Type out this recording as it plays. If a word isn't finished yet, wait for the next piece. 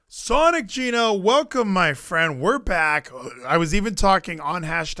Sonic Gino, welcome, my friend. We're back. I was even talking on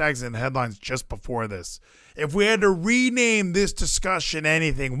hashtags and headlines just before this. If we had to rename this discussion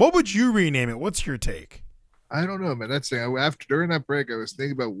anything, what would you rename it? What's your take? I don't know, man. That's the thing. After during that break, I was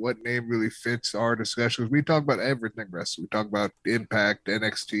thinking about what name really fits our discussion. 'Cause we talk about everything wrestling. We talk about Impact,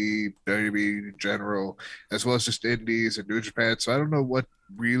 NXT, WWE in general, as well as just Indies and New Japan. So I don't know what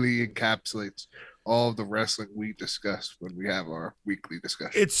really encapsulates all of the wrestling we discuss when we have our weekly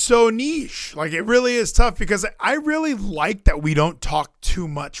discussion. It's so niche. Like, it really is tough because I really like that we don't talk too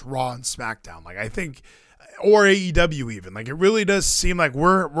much Raw and SmackDown. Like, I think, or AEW even. Like, it really does seem like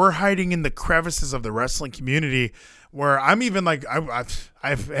we're hiding in the crevices of the wrestling community where I'm even like,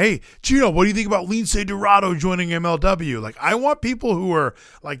 hey, Gino, what do you think about Lince Dorado joining MLW? Like, I want people who are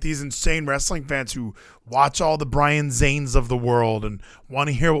like these insane wrestling fans who watch all the Brian Zanes of the world and want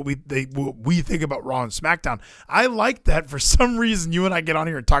to hear what we think about Raw and SmackDown. I like that for some reason you and I get on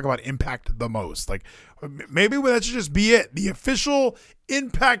here and talk about Impact the most. Like, maybe that should just be it. The official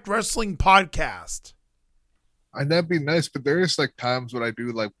Impact Wrestling podcast. And that'd be nice, but there's like times when I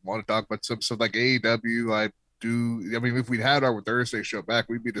do like want to talk about some stuff like AEW. I mean, if we'd had our Thursday show back,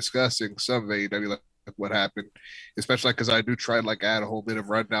 we'd be discussing some of AEW, like what happened, especially because I do try to like add a whole bit of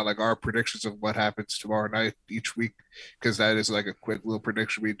rundown, like our predictions of what happens tomorrow night each week, because that is like a quick little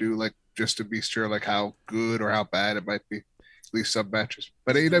prediction we do, like just to be sure like how good or how bad it might be, at least some matches.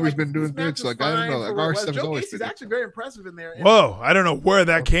 But AEW's been doing good, so like I don't know, like our stuff is always been actually very impressive in there. Whoa, I don't know where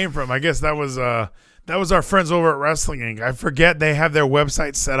that came from. I guess that was our friends over at Wrestling Inc. I forget they have their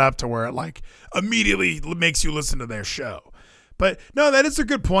website set up to where it like immediately makes you listen to their show. But no, that is a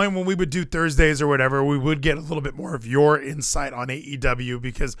good point. When we would do Thursdays or whatever, we would get a little bit more of your insight on AEW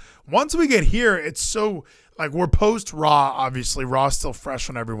because once we get here, it's so like we're post Raw. Obviously, Raw's still fresh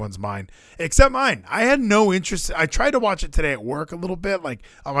on everyone's mind, except mine. I had no interest. I tried to watch it today at work a little bit, like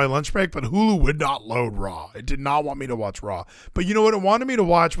on my lunch break, but Hulu would not load Raw. It did not want me to watch Raw. But you know what it wanted me to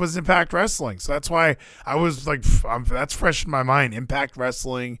watch was Impact Wrestling. So that's why I was like, that's fresh in my mind. Impact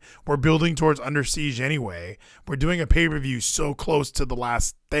Wrestling. We're building towards Under Siege anyway. We're doing a pay-per-view so close to the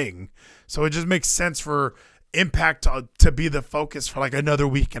last thing. So it just makes sense for Impact to be the focus for like another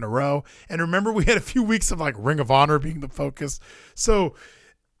week in a row. And remember, we had a few weeks of like Ring of Honor being the focus. So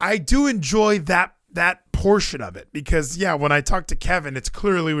I do enjoy that portion of it because, yeah, when I talk to Kevin, it's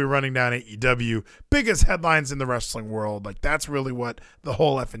clearly we're running down AEW, biggest headlines in the wrestling world. Like, that's really what the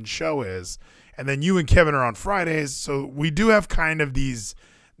whole effing show is. And then you and Kevin are on Fridays. So we do have kind of these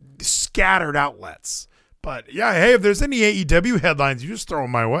scattered outlets. But yeah, hey, if there's any AEW headlines, you just throw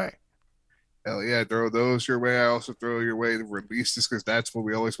them my way. Hell yeah, throw those your way. I also throw your way the releases because that's what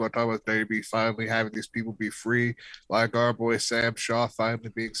we always want to talk about. They be finally having these people be free, like our boy Sam Shaw finally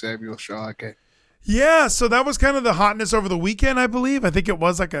being Samuel Shaw again. Yeah, so that was kind of the hotness over the weekend, I believe. I think it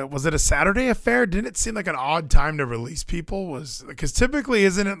was was it a Saturday affair? Didn't it seem like an odd time to release people? Because typically,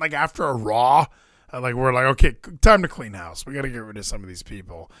 isn't it like after a Raw? Like we're like, okay, time to clean house. We got to get rid of some of these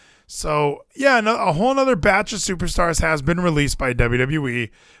people. So, yeah, a whole other batch of superstars has been released by WWE,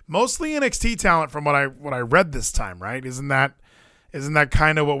 mostly NXT talent from what I read this time, right? Isn't that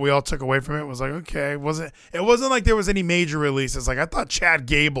kind of what we all took away from it? It was like, okay, it wasn't like there was any major releases. Like I thought Chad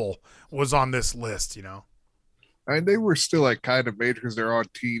Gable was on this list, you know? And they were still like kind of major because they're on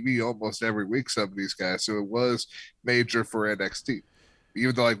TV almost every week, some of these guys. So it was major for NXT.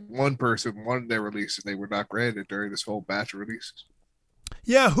 Even though like one person won their release and they were not granted during this whole batch of releases.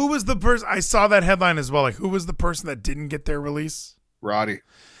 Yeah, who was the person? I saw that headline as well. Like, who was the person that didn't get their release? Roddy.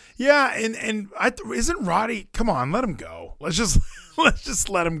 Yeah, and isn't Roddy? Come on, let him go. Let's just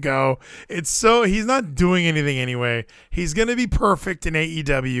let him go. He's not doing anything anyway. He's gonna be perfect in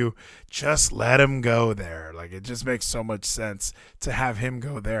AEW. Just let him go there. Like, it just makes so much sense to have him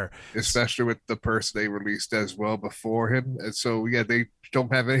go there, especially with the person they released as well before him. And so yeah, they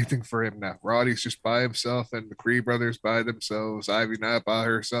don't have anything for him now. Roddy's just by himself, and the Creed brothers by themselves. Ivy not by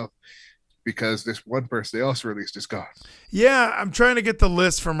herself. Because this one person they also released is gone. Yeah, I'm trying to get the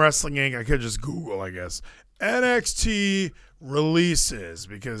list from Wrestling Inc. I could just Google, I guess, NXT releases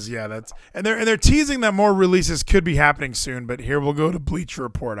because they're teasing that more releases could be happening soon. But here we'll go to Bleacher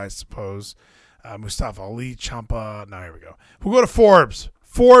Report, I suppose. Mustafa Ali, Ciampa. No, here we go. We'll go to Forbes.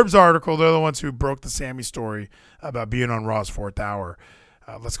 Forbes article. They're the ones who broke the Sammy story about being on Raw's Fourth Hour.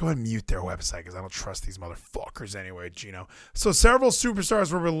 Let's go ahead and mute their website because I don't trust these motherfuckers anyway, Gino. So several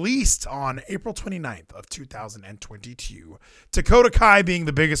superstars were released on April 29th of 2022. Dakota Kai being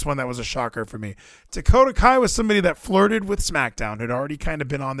the biggest one that was a shocker for me. Dakota Kai was somebody that flirted with SmackDown, had already kind of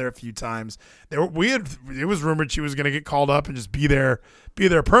been on there a few times. It was rumored she was going to get called up and just be there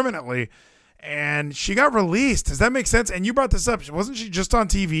permanently. and she got released. Does that make sense? And you brought this up. Wasn't she just on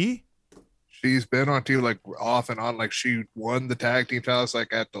TV? She's been on TV like off and on. Like she won the tag team titles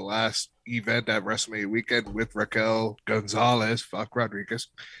like at the last event at WrestleMania weekend with Raquel Gonzalez, fuck Rodriguez.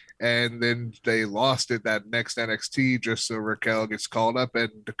 And then they lost it that next NXT just so Raquel gets called up and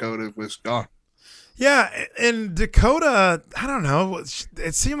Dakota was gone. Yeah, and Dakota, I don't know.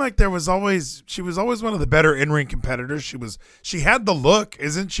 It seemed like she was always one of the better in-ring competitors. She had the look.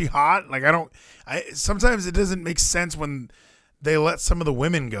 Isn't she hot? Like sometimes it doesn't make sense when they let some of the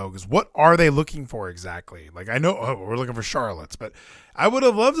women go, because what are they looking for exactly? Like, I know we're looking for Charlotte's, but I would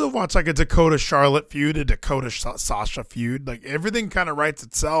have loved to watch like a Dakota Charlotte feud, a Dakota Sasha feud. Like everything kind of writes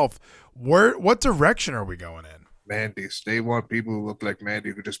itself. What direction are we going in? Mandy's. They want people who look like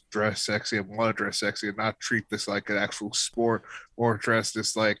Mandy who just dress sexy and want to dress sexy and not treat this like an actual sport or dress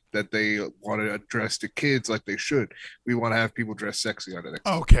this like that they want to address to kids like they should. We want to have people dress sexy on it.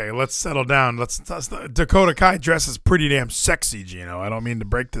 Okay, let's settle down. Dakota Kai dresses pretty damn sexy, Gino. I don't mean to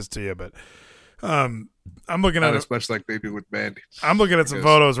break this to you, but I'm looking at as much like they do with Mandy. I'm looking at some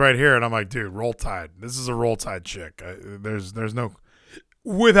photos right here, and I'm like, dude, Roll Tide. This is a Roll Tide chick. There's no.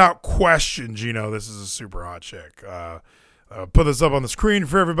 Without question, Gino, this is a super hot chick. Put this up on the screen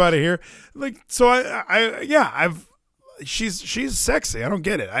for everybody here. Like, so she's sexy. I don't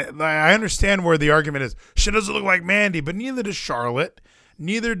get it. I understand where the argument is. She doesn't look like Mandy, but neither does Charlotte.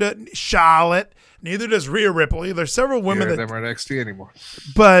 Neither does Rhea Ripley. There's several women that never NXT anymore.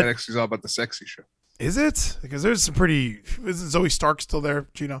 But NXT's all about the sexy show. Is it? Because there's some pretty. Isn't Zoe Stark still there,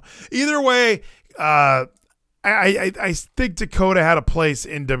 Gino? Either way, I think Dakota had a place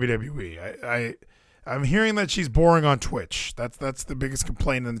in WWE. I'm hearing that she's boring on Twitch. That's the biggest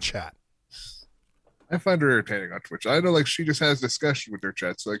complaint in the chat. I find her entertaining on Twitch. I know, like, she just has discussion with her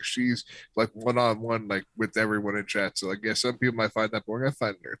chats. Like, she's like one-on-one, like, with everyone in chat. So, like, yeah, some people might find that boring. I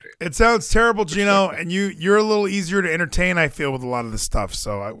find it entertaining. It sounds terrible, Gino, and you're a little easier to entertain, I feel, with a lot of this stuff.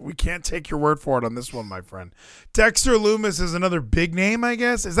 So we can't take your word for it on this one, my friend. Dexter Lumis is another big name, I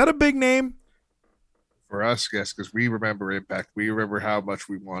guess. Is that a big name? For us, yes, because we remember Impact. We remember how much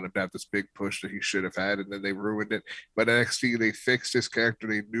we wanted to have this big push that he should have had, and then they ruined it. But NXT, they fixed his character.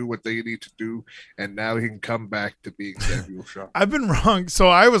 They knew what they need to do, and now he can come back to being Samuel Shaw. I've been wrong. So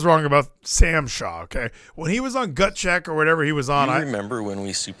I was wrong about Sam Shaw, okay? When he was on Gut Check or whatever he was on. I remember when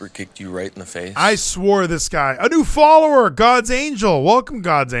we super kicked you right in the face? I swore this guy. A new follower, God's Angel. Welcome,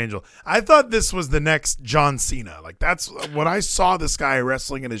 God's Angel. I thought this was the next John Cena. Like, that's when I saw this guy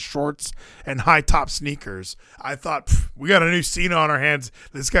wrestling in his shorts and high top sneakers. I thought, we got a new Cena on our hands.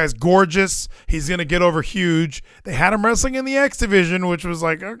 This guy's gorgeous. He's going to get over huge. They had him wrestling in the X Division, which was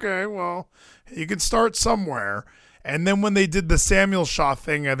like, okay, well, you can start somewhere. And then when they did the Samuel Shaw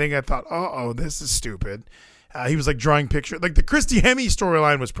thing, I thought, this is stupid. He was like drawing pictures. Like the Christy Hemme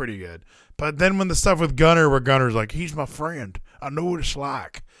storyline was pretty good. But then when the stuff with Gunner, where Gunner's like, he's my friend, I know what it's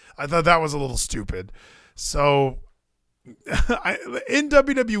like, I thought that was a little stupid. So in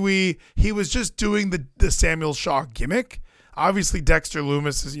WWE, he was just doing the Samuel Shaw gimmick. Obviously, Dexter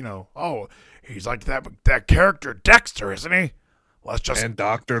Lumis is, he's like that character Dexter, isn't he? And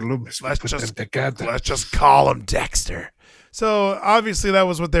Dr. Lumis. Let's just call him Dexter. So obviously, that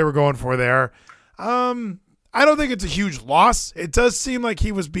was what they were going for there. I don't think it's a huge loss. It does seem like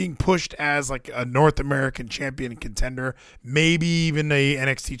he was being pushed as like a North American champion contender, maybe even a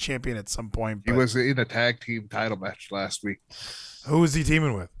NXT champion at some point. He was in a tag team title match last week. Who was he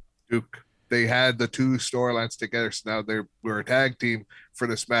teaming with? Duke. They had the two storylines together, so now they were a tag team for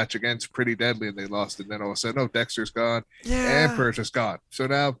this match against Pretty Deadly, and they lost. And then all of a sudden, Dexter's gone, and Persia's gone. So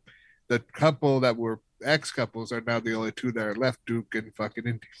now the couple that were ex-couples are now the only two that are left, Duke and fucking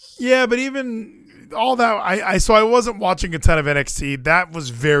Indy. Yeah, but even all that, I wasn't watching a ton of NXT. That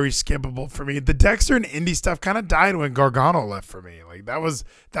was very skippable for me. The Dexter and Indy stuff kind of died when Gargano left for me. Like that was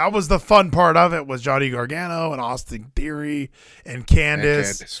the fun part of it, was Johnny Gargano and Austin Theory and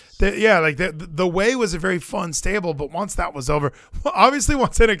Candice. The way was a very fun stable, but once that was over, obviously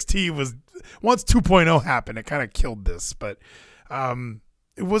once 2.0 happened, it kind of killed this. But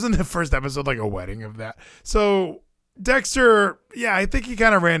it wasn't the first episode like a wedding of that. So Dexter, I think he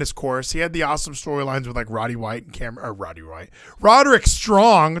kind of ran his course. He had the awesome storylines with like Roderick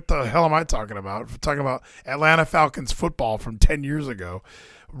Strong. What the hell am I talking about? I'm talking about Atlanta Falcons football from 10 years ago.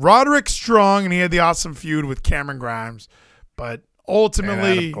 Roderick Strong, and he had the awesome feud with Cameron Grimes. But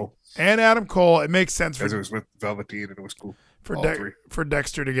ultimately, and Adam Cole, it makes sense. Because it was with Velveteen and it was cool. For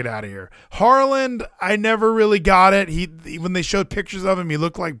Dexter to get out of here. Harland, I never really got it. When they showed pictures of him, he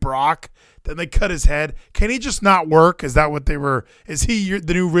looked like Brock. Then they cut his head. Can he just not work? Is that what they were? Is he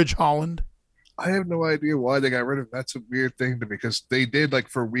the new Ridge Holland? I have no idea why they got rid of him. That's a weird thing to me because they did like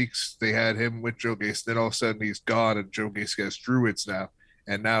for weeks. They had him with Joe Gacy. Then all of a sudden he's gone, and Joe Gacy has Druids now.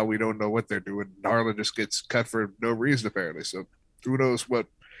 And now we don't know what they're doing. Harlan just gets cut for no reason apparently. So who knows what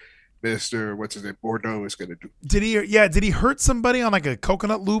Mister what's his name Bordeaux is going to do? Did he? Yeah, did he hurt somebody on like a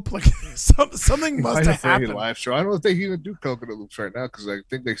coconut loop? Like something must have happened. Live show. I don't think he even do coconut loops right now because I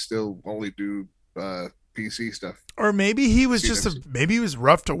think they still only do PC stuff. Or maybe he was maybe he was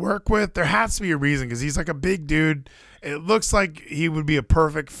rough to work with. There has to be a reason because he's like a big dude. It looks like he would be a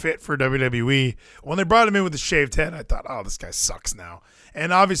perfect fit for WWE. When they brought him in with the shaved head, I thought, oh, this guy sucks now.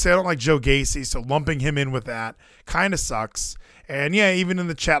 And obviously, I don't like Joe Gacy, so lumping him in with that kind of sucks. And yeah, even in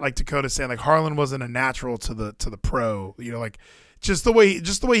the chat, like Dakota saying, like Harlan wasn't a natural to the pro. You know, like just the way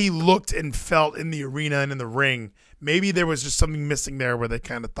he looked and felt in the arena and in the ring. Maybe there was just something missing there where they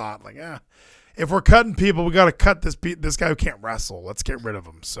kind of thought, like, if we're cutting people, we got to cut this guy who can't wrestle. Let's get rid of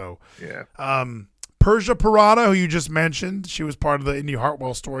him. So yeah. Persia Parada, who you just mentioned, she was part of the Indy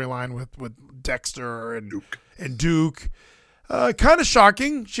Hartwell storyline with Dexter and Duke. Kind of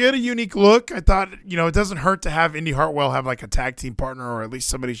shocking. She had a unique look. I thought, it doesn't hurt to have Indy Hartwell have like a tag team partner or at least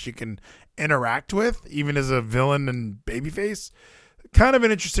somebody she can interact with, even as a villain and babyface. Kind of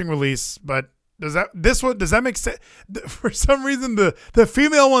an interesting release, but does that make sense? For some reason, the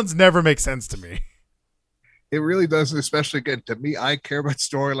female ones never make sense to me. It really doesn't, especially again to me. I care about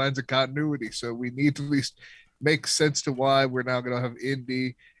storylines and continuity, so we need to at least make sense to why we're now going to have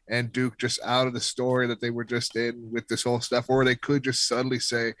Indy and Duke just out of the story that they were just in with this whole stuff, or they could just suddenly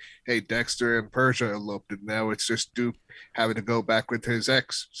say, "Hey, Dexter and Persia eloped, and now it's just Duke having to go back with his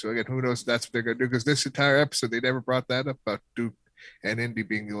ex." So again, who knows? That's what they're going to do because this entire episode they never brought that up about Duke and Indy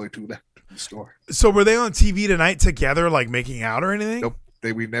being the only two left in the store. So were they on TV tonight together, like making out or anything? Nope.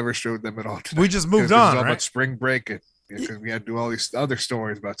 We never showed them at all tonight. We just moved on, right? About spring break because we had to do all these other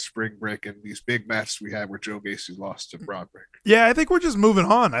stories about spring break and these big matches we had where Joe Gacy lost to Braun Breaker. Yeah, I think we're just moving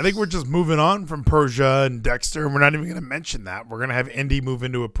on. I think we're just moving on from Persia and Dexter, and we're not even going to mention that. We're going to have Indy move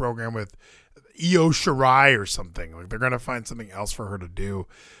into a program with Io Shirai or something. Like they're going to find something else for her to do.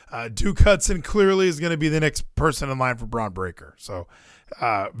 Duke Hudson clearly is going to be the next person in line for Braun Breaker. So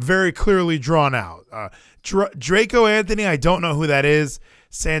very clearly drawn out. Draco Anthony, I don't know who that is.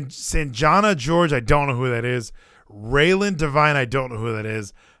 Sanjana George, I don't know who that is. Raylan Devine, I don't know who that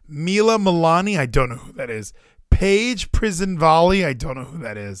is. Mila Milani, I don't know who that is. Paige Prison Volley, I don't know who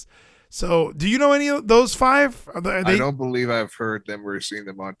that is. So, do you know any of those five? I don't believe I've heard them or seen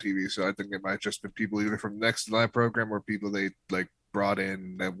them on TV, so I think it might just been people either from Next Live program or people they like brought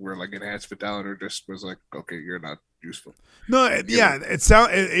in that were like enhanced for talent or just was like, okay, you're not useful. No,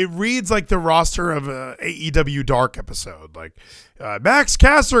 it reads like the roster of a AEW Dark episode. Like Max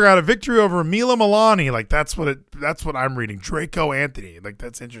Caster got a victory over Mila Milani. Like that's what I'm reading. Draco Anthony. Like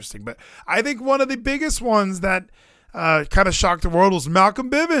that's interesting. But I think one of the biggest ones that kind of shocked the world was Malcolm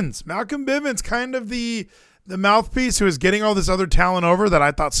Bivens. Malcolm Bivens, kind of the mouthpiece who is getting all this other talent over that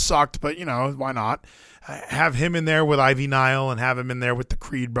I thought sucked, but why not? Have him in there with Ivy Nile and have him in there with the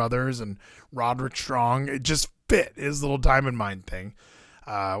Creed brothers and Roderick Strong. It just fit his little Diamond Mine thing.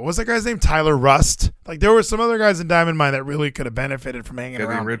 What was that guy's name? Tyler Rust. Like there were some other guys in Diamond Mine that really could have benefited from hanging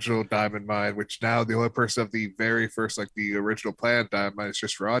around. The original Diamond Mine, which now the only person of the very first, like the original planned Diamond Mine is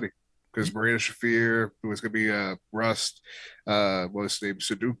just Roddy. Because Marina Shafir, who was going to be Rust, what was his name?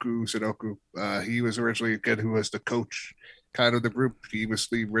 Sudoku. He was originally again who was the coach kind of the group. He was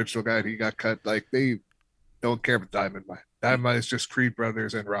the original guy and he got cut. Like they don't care about Diamond Mine. Diamond Mine is just Creed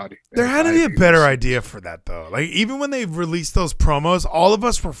brothers and Roddy. There had to be a better idea for that though. Like even when they released those promos, all of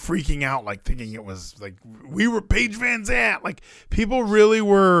us were freaking out, like thinking it was like we were Paige Van Zandt. Like people really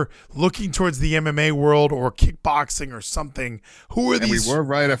were looking towards the MMA world or kickboxing or something. Who were these? We were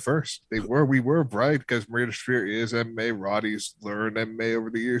right at first. We were right because Marina Shafir is MMA. Roddy's learned MMA over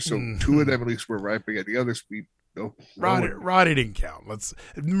the years, so two of them at least were right. But yeah, the others Roddy didn't count.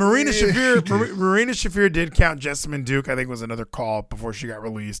 Marina Shafir did count. Jessamine Duke, I think, was another call before she got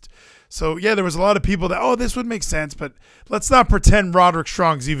released. So yeah, there was a lot of people that this would make sense, but let's not pretend Roderick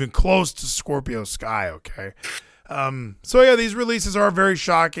Strong's even close to Scorpio Sky, okay? So yeah, these releases are very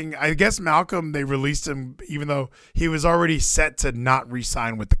shocking. I guess Malcolm, they released him even though he was already set to not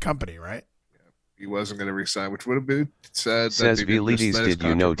re-sign with the company, right? He wasn't going to resign, which would have been sad. Says Vilides, did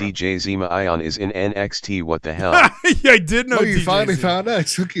you know DJ Zema Ion is in NXT? What the hell? Yeah, I did know. You finally found out. It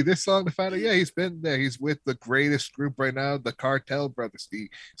took you this long to find out. Yeah, he's been there. He's with the greatest group right now, the Cartel Brothers, the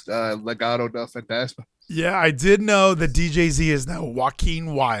Legado del Fantasma. Yeah, I did know that DJZ is now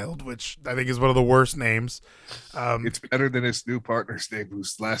Joaquin Wild, which I think is one of the worst names. It's better than his new partner's name,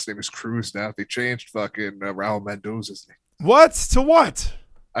 whose last name is Cruz now. They changed fucking Raul Mendoza's name. What? To what?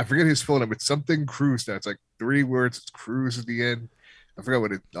 I forget his full name. It's something Cruz now. It's like 3 words. It's Cruz at the end. I forgot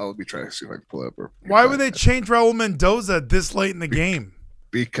what it. I'll be trying to see if I can pull it up. Why would they change Raul Mendoza this late in the game?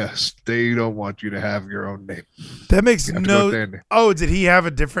 Because they don't want you to have your own name. That makes no. Oh, did he have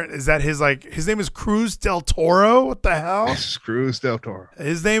a different? Is that his his name is Cruz del Toro? What the hell? Yes, Cruz del Toro.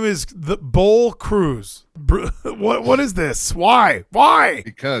 His name is the Bull Cruz. What is this? Why?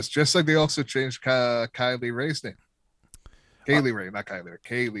 Because just like they also changed Kylie Ray's name. Kaylee Ray, not Kylie Ray.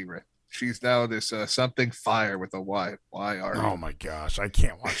 Kaylee Ray. She's now this something fire with a Y. Y-R-E. Oh my gosh, I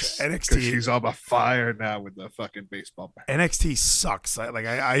can't watch it. NXT. She's on a fire now with the fucking baseball bat. NXT sucks.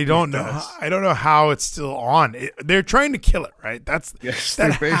 I don't know. I don't know how it's still on. They're trying to kill it, right? They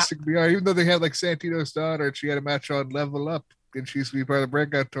basically are. Even though they had like Santino's daughter, and she had a match on Level Up, and she used to be part of the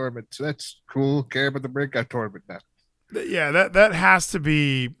breakout tournament. So that's cool. Care about the breakout tournament now. Yeah, that has to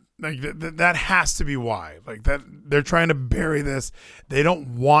be. That has to be why. That they're trying to bury this. They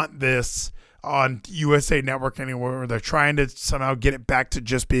don't want this on USA Network anywhere. They're trying to somehow get it back to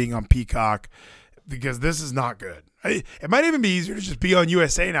just being on Peacock because this is not good. It might even be easier to just be on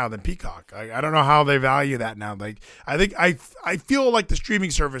USA now than Peacock. I don't know how they value that now. I feel like the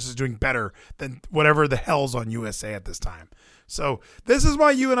streaming service is doing better than whatever the hell's on USA at this time. So this is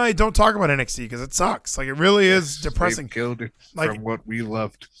why you and I don't talk about NXT because it sucks. It really is depressing. They've killed it from what we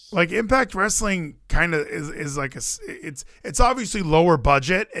loved. Impact Wrestling kind of is like it's obviously lower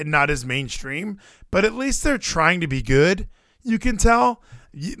budget and not as mainstream, but at least they're trying to be good. You can tell.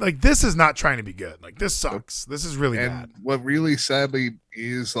 This is not trying to be good. This sucks. This is really bad. What really sadly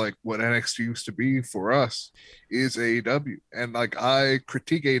is what NXT used to be for us is AEW. And I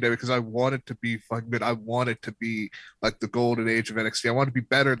critique AEW because I want it to be fucking good. I want it to be like the golden age of NXT. I want it to be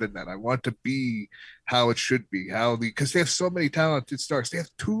better than that. I want it to be how it should be. Because they have so many talented stars. They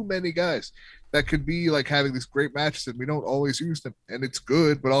have too many guys that could be having these great matches and we don't always use them. And it's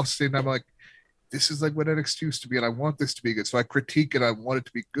good, but also I'm this is what NXT used to be, and I want this to be good. So I critique it. I want it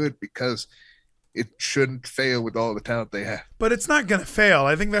to be good because it shouldn't fail with all the talent they have. But it's not going to fail.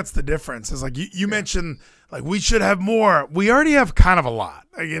 I think that's the difference. Is you mentioned we should have more. We already have kind of a lot.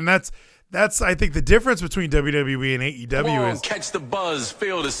 And that's I think the difference between WWE and AEW is catch the buzz,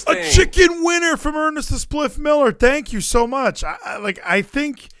 feel the sting. A chicken winner from Ernest the Spliff Miller. Thank you so much. I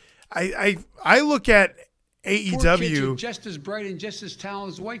think I look at AEW just as bright and just as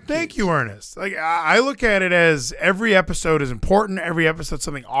talented as white kids. Thank you, Ernest. I look at it as every episode is important. Every episode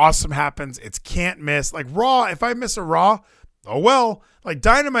something awesome happens. It's can't miss. Raw, if I miss a Raw, oh well.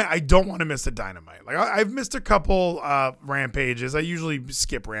 Dynamite, I don't want to miss a Dynamite. I've missed a couple Rampages. I usually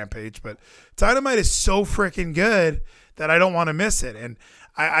skip Rampage, but Dynamite is so freaking good that I don't want to miss it. And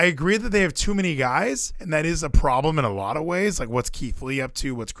I agree that they have too many guys, and that is a problem in a lot of ways. What's Keith Lee up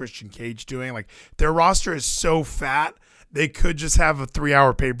to? What's Christian Cage doing? Their roster is so fat, they could just have a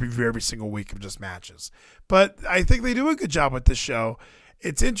 3-hour pay-per-view every single week of just matches. But I think they do a good job with this show.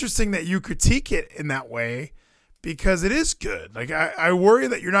 It's interesting that you critique it in that way because it is good. I worry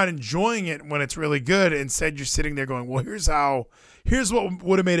that you're not enjoying it when it's really good. Instead, you're sitting there going, well, here's what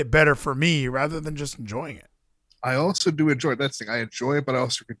would have made it better for me rather than just enjoying it. I also do enjoy that thing. I enjoy it, but I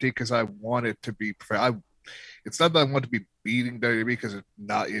also critique because I want it to be. It's not that I want to be beating WWE because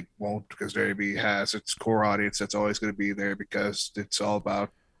it won't, because WWE has its core audience that's always going to be there because it's all about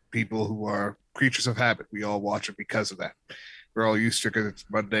people who are creatures of habit. We all watch it because of that. We're all used to it because it's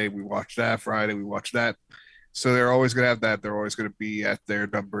Monday, we watch that. Friday, we watch that. So they're always going to have that. They're always going to be at their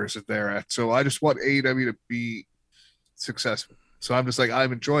numbers that they're at. So I just want AEW to be successful. So I'm just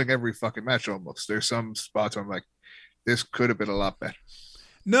I'm enjoying every fucking match almost. There's some spots where I'm this could have been a lot better.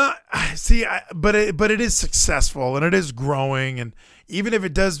 No, see, but it is successful and it is growing. And even if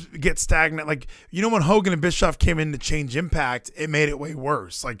it does get stagnant, when Hogan and Bischoff came in to change Impact, it made it way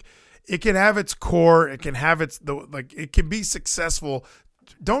worse. It can have its core. It can have it can be successful.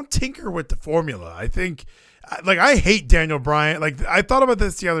 Don't tinker with the formula. I think, I hate Daniel Bryan. I thought about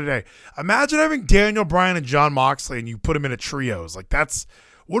this the other day. Imagine having Daniel Bryan and Jon Moxley and you put them in a trios.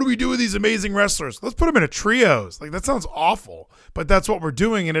 What do we do with these amazing wrestlers? Let's put them in a trios. That sounds awful, but that's what we're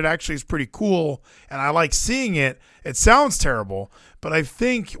doing, and it actually is pretty cool, and I like seeing it. It sounds terrible, but I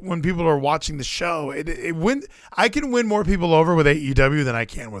think when people are watching the show, I can win more people over with AEW than I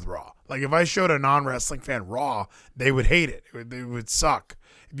can with Raw. If I showed a non-wrestling fan Raw, they would hate it. It would suck.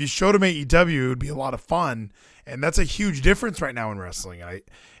 If you showed them AEW, it would be a lot of fun, and that's a huge difference right now in wrestling.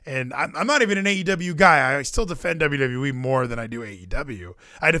 I'm not even an AEW guy. I still defend WWE more than I do AEW.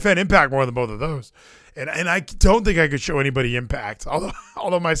 I defend Impact more than both of those. And I don't think I could show anybody Impact,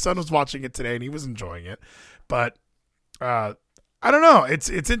 although my son was watching it today and he was enjoying it. But I don't know. It's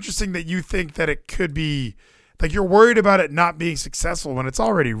interesting that you think that it could be Like, you're worried about it not being successful when it's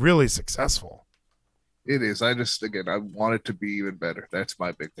already really successful. It is. I want it to be even better. That's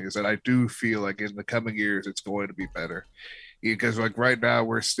my big thing, is that I do feel like in the coming years it's going to be better. Because like right now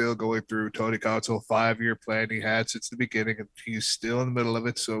we're still going through Tony Khan's whole 5-year plan he had since the beginning, and he's still in the middle of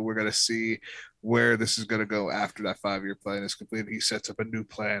it. So we're gonna see where this is gonna go after that 5-year plan is completed. He sets up a new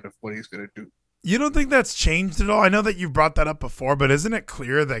plan of what he's gonna do. You don't think that's changed at all? I know that you've brought that up before, but isn't it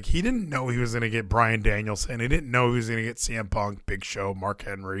clear that he didn't know he was going to get Bryan Danielson? He didn't know he was going to get CM Punk, Big Show, Mark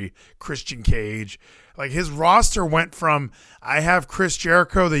Henry, Christian Cage. Like, his roster went from, I have Chris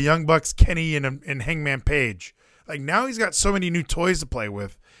Jericho, the Young Bucks, Kenny, and Hangman Page. Like, now he's got so many new toys to play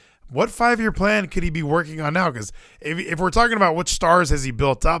with. What 5-year plan could he be working on now? Because if we're talking about which stars has he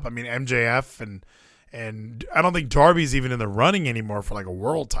built up, I mean, MJF and I don't think Darby's even in the running anymore for like a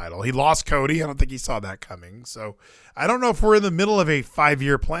world title. He lost Cody. I don't think he saw that coming. So I don't know if we're in the middle of a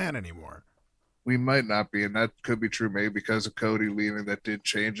 5-year plan anymore. We might not be, and that could be true maybe because of Cody leaving. That did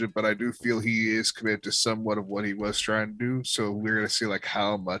change it, but I do feel he is committed to somewhat of what he was trying to do. So we're going to see like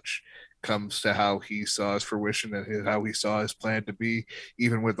how much comes to how he saw his fruition and how he saw his plan to be,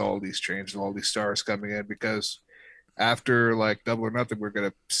 even with all these changes, all these stars coming in, because after like Double or Nothing, we're going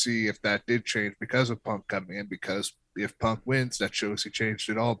to see if that did change because of Punk coming in, because if Punk wins, that shows he changed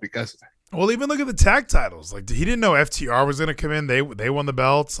it all because of that. Well, even look at the tag titles. Like, he didn't know FTR was going to come in. They won the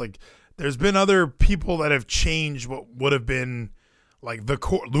belts. Like, there's been other people that have changed what would have been like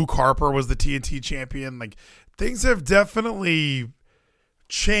Luke Harper was the TNT champion. Like, things have definitely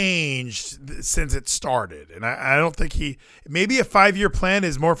changed since it started, and I don't think maybe a 5-year plan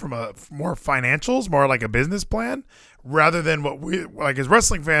is more from more financials, more like a business plan, rather than what we like as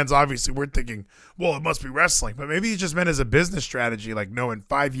wrestling fans. Obviously, we're thinking, well, it must be wrestling, but maybe he just meant as a business strategy. Like, no, in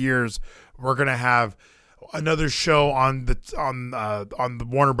 5 years we're gonna have another show on the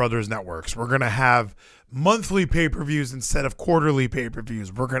Warner Brothers networks. We're gonna have monthly pay-per-views instead of quarterly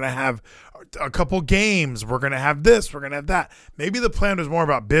pay-per-views. We're going to have a couple games. We're going to have this. We're going to have that. Maybe the plan was more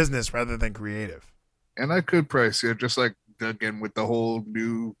about business rather than creative. And I could probably see it, just like, again, with the whole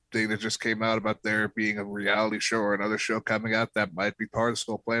new thing that just came out about there being a reality show or another show coming out, that might be part of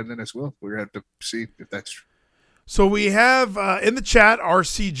the whole plan then as well. We're going to have to see if that's true. So we have in the chat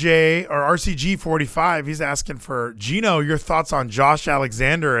RCJ or RCG45. He's asking for Gino, your thoughts on Josh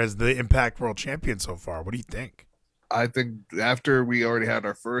Alexander as the Impact World Champion so far. What do you think? I think after we already had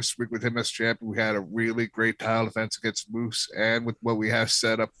our first week with him as champion, we had a really great title defense against Moose, and with what we have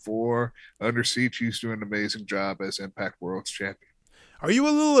set up for Under Siege, he's doing an amazing job as Impact World's champion. Are you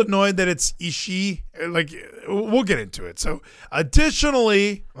a little annoyed that it's Ishii? Like, we'll get into it. So,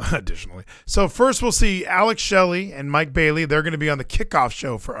 additionally, so first we'll see Alex Shelley and Mike Bailey. They're going to be on the kickoff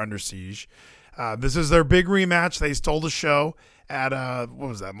show for Under Siege. This is their big rematch. They stole the show at what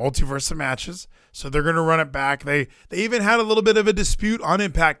was that? Multiverse of Matches. So they're going to run it back. They even had a little bit of a dispute on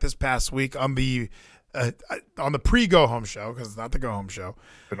Impact this past week on the pre-go home show, because it's not the go home show.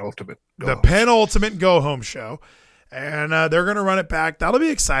 Penultimate go home show. And they're going to run it back. That'll be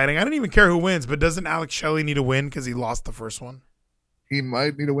exciting. I don't even care who wins, but doesn't Alex Shelley need a win because he lost the first one? He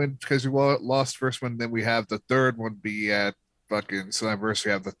might need a win because he lost the first one. Then we have the third one be at fucking Slammiversary.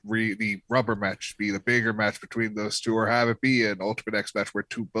 We have the rubber match be the bigger match between those two, or have it be an Ultimate X match where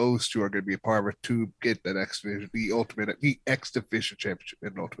those two are going to be a part of it to get that X Division, the X Division championship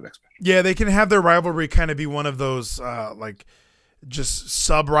in Ultimate X match. Yeah, they can have their rivalry kind of be one of those just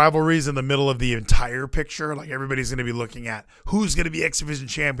sub rivalries in the middle of the entire picture. Like, everybody's going to be looking at who's going to be X Division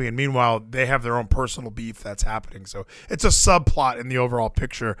champion. Meanwhile, they have their own personal beef that's happening. So it's a subplot in the overall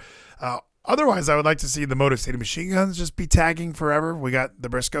picture. Otherwise, I would like to see the Motor City Machine Guns just be tagging forever. We got the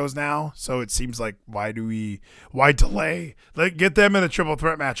Briscoes now, so it seems like why delay? Get them in a triple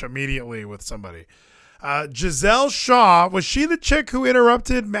threat match immediately with somebody. Giselle Shaw, was she the chick who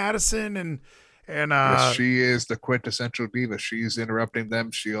interrupted Madison and yes, she is the quintessential diva. She's interrupting them.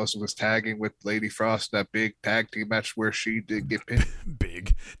 She also was tagging with Lady Frost, that big tag team match where she did get pinned.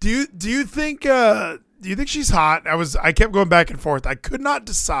 Big. Do you think she's hot? I kept going back and forth. I could not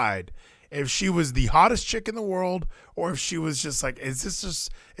decide if she was the hottest chick in the world or if she was just like, is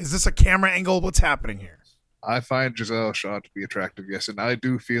this a camera angle? What's happening here? I find Giselle Shaw to be attractive, yes, and I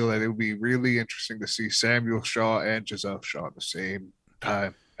do feel that it would be really interesting to see Samuel Shaw and Giselle Shaw at the same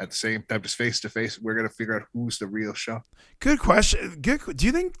time. Just face to face. We're going to figure out who's the real Shaw. Good question. Do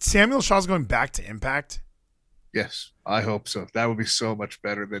you think Samuel Shaw's going back to Impact? Yes, I hope so. That would be so much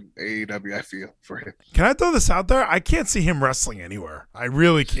better than AEW, I feel, for him. Can I throw this out there? I can't see him wrestling anywhere. I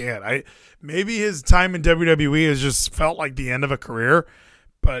really can't. Maybe his time in WWE has just felt like the end of a career,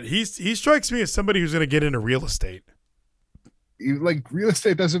 but he strikes me as somebody who's going to get into real estate. like real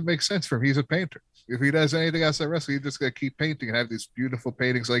estate doesn't make sense for him. He's a painter. If he does anything outside wrestling, he's just gonna keep painting and have these beautiful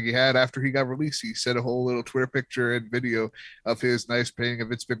paintings like he had after he got released. He sent a whole little Twitter picture and video of his nice painting of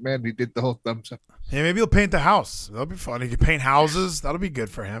Vince McMahon. He did the whole thumbs up. Yeah, maybe he'll paint the house. That'll be fun. He could paint houses. That'll be good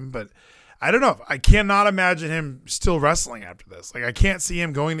for him. But I don't know. I cannot imagine him still wrestling after this. Like, I can't see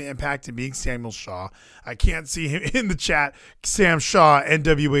him going to Impact and being Samuel Shaw. I can't see him in the chat, Sam Shaw,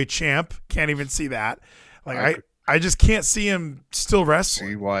 NWA champ. Can't even see that. Like, I just can't see him still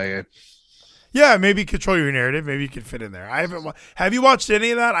wrestling. See Wyatt. Yeah, maybe control your narrative. Maybe you could fit in there. Have you watched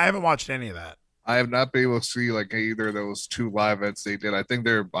any of that? I haven't watched any of that. I have not been able to see like either of those 2 live events they did. I think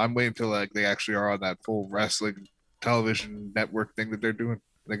I'm waiting until like they actually are on that full wrestling television network thing that they're doing.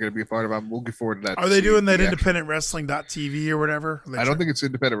 They're going to be a part of. I'm looking forward to that. Are they doing that independent wrestling.tv or whatever? I don't think it's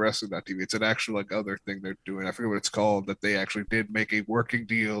independent wrestling.tv. It's an actual like other thing they're doing. I forget what it's called, that they actually did make a working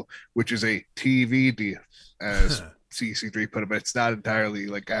deal, which is a TV deal, as CC3 put it, but it's not entirely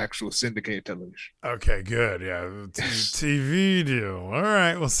like actual syndicated television. Okay, good. Yeah, TV deal. All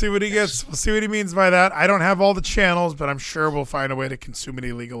right, we'll see what he gets. We'll see what he means by that. I don't have all the channels, but I'm sure we'll find a way to consume it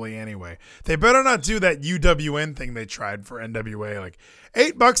illegally anyway. They better not do that UWN thing they tried for NWA, like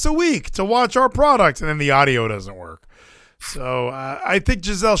 $8 a week to watch our product, and then the audio doesn't work. So I think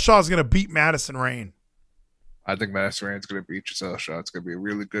Giselle Shaw is going to beat Madison Rayne. I think Madison Rayne's going to beat Giselle Shaw. It's going to be a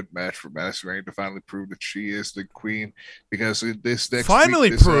really good match for Madison Rayne to finally prove that she is the queen. Because this next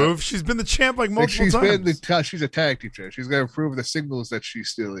week, she's been the champ like multiple times. She's a tag team champ. She's going to prove the signals that she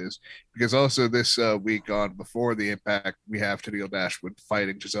still is. Because also this week on before the Impact, we have Tennille Dashwood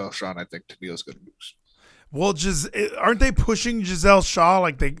fighting Giselle Shaw. And I think Tennille's going to lose. Well, aren't they pushing Giselle Shaw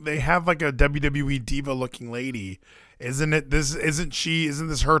like they have like a WWE diva looking lady? Isn't this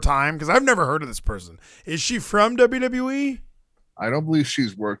her time? Because I've never heard of this person. Is she from WWE? I don't believe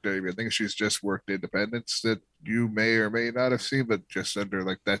she's worked WWE. I think she's just worked independents that you may or may not have seen, but just under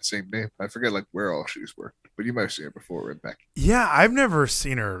like that same name. I forget like where all she's worked, but you might have seen her before Impact. Yeah, I've never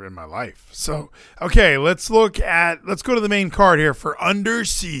seen her in my life. So, okay, let's go to the main card here for Under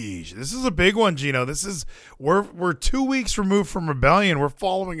Siege. This is a big one, Gino. We're 2 weeks removed from Rebellion. We're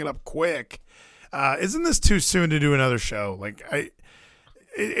following it up quick. Isn't this too soon to do another show? Like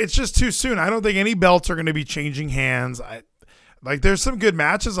it's just too soon. I don't think any belts are going to be changing hands. There's some good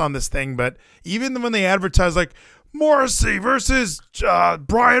matches on this thing, but even when they advertise like Morrissey versus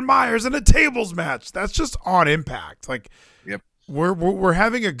Brian Myers in a tables match, that's just on Impact. Like, yep, we're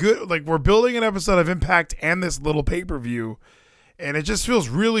having a good, like, we're building an episode of Impact and this little pay-per-view, and it just feels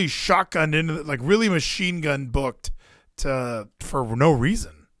really shotgunned into, like, really machine gun booked for no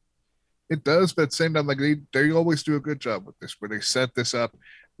reason. It does, but at the same time, like they always do a good job with this, where they set this up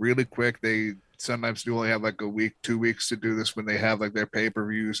really quick. They sometimes do only have like a week, 2 weeks to do this when they have like their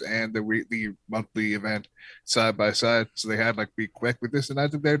pay-per-views and the monthly event side by side. So they had like be quick with this, and I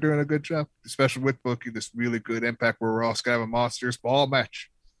think they're doing a good job, especially with booking this really good Impact where we're all gonna have a Monsters Ball match.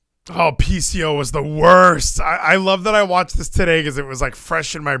 Oh, PCO was the worst. I love that I watched this today because it was like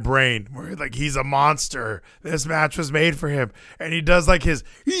fresh in my brain. Where like he's a monster. This match was made for him, and he does like his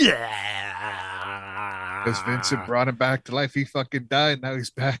Because Vincent brought him back to life. He fucking died. Now he's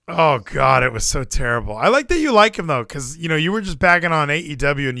back. Oh God, it was so terrible. I like that you like him though, because you were just bagging on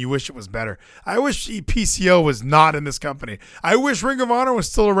AEW and you wish it was better. I wish PCO was not in this company. I wish Ring of Honor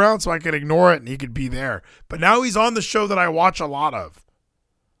was still around so I could ignore it and he could be there. But now he's on the show that I watch a lot of.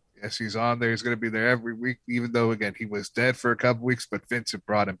 Yes, he's on there. He's going to be there every week, even though, again, he was dead for a couple weeks, but Vincent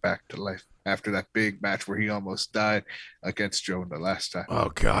brought him back to life after that big match where he almost died against Joe the last time.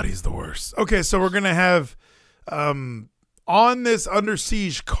 Oh, God, he's the worst. Okay, so we're going to have, on this Under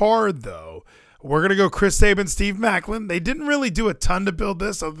Siege card, though, we're going to go Chris Sabin, Steve Maclin. They didn't really do a ton to build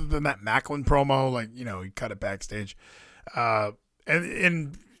this other than that Maclin promo. Like, he cut it backstage.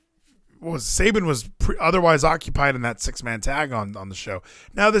 And Sabin was otherwise occupied in that 6-man tag on the show.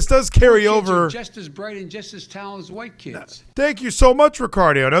 Now this does carry over. Just as bright and just as talented as white kids. Thank you so much,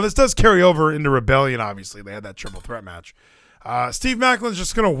 Ricardo. Now this does carry over into Rebellion. Obviously, they had that triple threat match. Steve Maclin's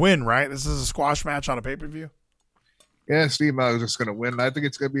just going to win, right? This is a squash match on a pay-per-view. Yeah, Steve Maclin's just going to win. I think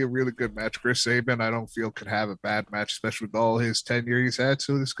it's going to be a really good match. Chris Sabin, I don't feel could have a bad match, especially with all his tenure he's had.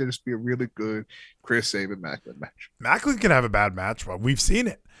 So this could just be a really good Chris Sabin Maclin match. Maclin can have a bad match, but we've seen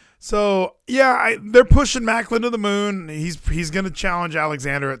it. So, yeah, they're pushing Maclin to the moon. He's going to challenge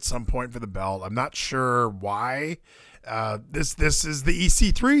Alexander at some point for the belt. I'm not sure why. This is the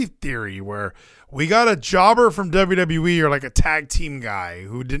EC3 theory where we got a jobber from WWE or like a tag team guy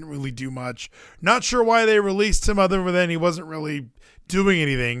who didn't really do much. Not sure why they released him other than he wasn't really doing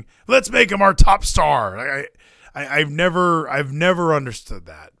anything. Let's make him our top star. I've never understood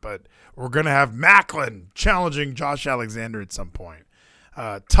that. But we're gonna have Macklin challenging Josh Alexander at some point.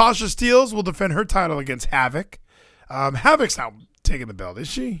 Tasha Steelz will defend her title against Havoc. Havoc's not taking the belt, is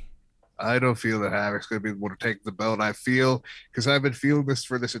she? I don't feel that Havoc's going to be able to take the belt. I feel, because I've been feeling this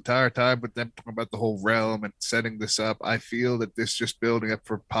for this entire time, but then talking about the whole realm and setting this up, I feel that this just building up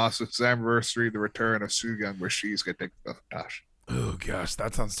for possible anniversary, the return of Su Yung, where she's going to take the belt from Tasha. Oh, gosh,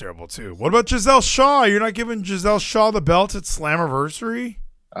 that sounds terrible, too. What about Giselle Shaw? You're not giving Giselle Shaw the belt at Slammiversary?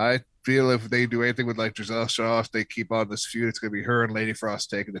 I feel if they do anything with like Giselle Shaw, if they keep on this feud, it's going to be her and Lady Frost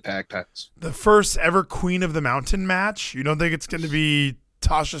taking the tag titles. The first ever Queen of the Mountain match? You don't think it's going to be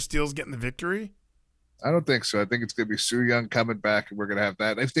Tasha Steelz getting the victory? I don't think so. I think it's going to be Su Yung coming back, and we're going to have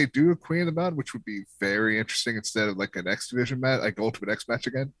that. If they do a Queen of the Mountain, which would be very interesting instead of like an X Division match, like Ultimate X match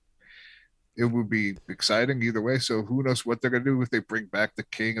again, it would be exciting either way. So who knows what they're going to do if they bring back the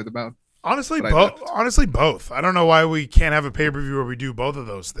King of the Mountain. Honestly, both. I don't know why we can't have a pay-per-view where we do both of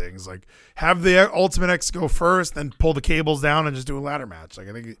those things. Like, have the Ultimate X go first, then pull the cables down and just do a ladder match. Like,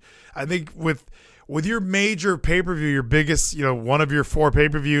 I think with your major pay-per-view, your biggest, one of your 4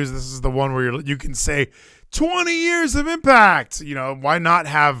 pay-per-views, this is the one where you can say 20 years of Impact. Why not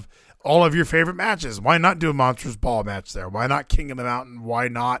have all of your favorite matches? Why not do a Monsters Ball match there? Why not King of the Mountain? Why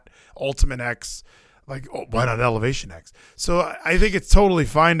not Ultimate X? Why not Elevation X? So I think it's totally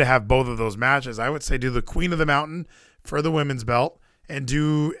fine to have both of those matches. I would say do the Queen of the Mountain for the women's belt and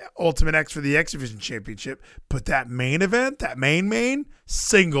do Ultimate X for the X Division Championship. But that main event, that main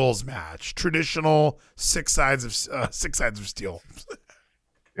singles match, traditional six sides of steel.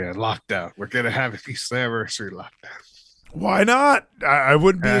 Yeah, lockdown. We're gonna have a Slammiversary lockdown. Why not? I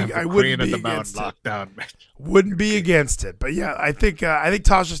wouldn't be. I wouldn't be the against it. Lockdown match. Wouldn't be against it. But yeah, I think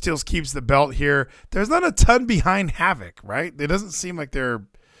Tasha Steelz keeps the belt here. There's not a ton behind Havoc, right? It doesn't seem like they're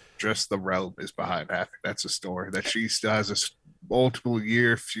just the realm is behind Havoc. That's a story that she still has a multiple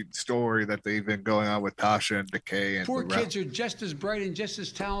year story that they've been going on with Tasha and Decay and Poor the realm. kids are just as bright and just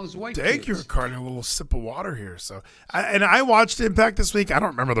as talented as white Thank kids. you, Ricardo. A little sip of water here. So, I watched Impact this week. I don't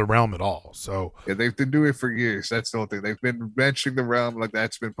remember the realm at all. So yeah, they've been doing it for years. That's the whole thing. They've been mentioning the realm, like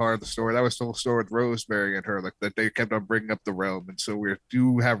that's been part of the story. That was the whole story with Rosemary and her, like that they kept on bringing up the realm, and so we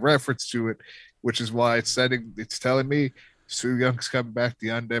do have reference to it, which is why it's telling me Su Young's coming back. The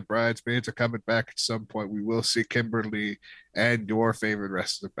Undead Bridesmaids are coming back at some point. We will see Kimberly and your favorite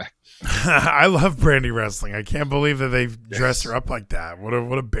wrestler back. I love Brandy wrestling. I can't believe that they've dressed her up like that. What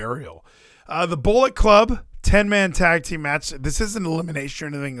a burial. The Bullet Club 10-man tag team match. This isn't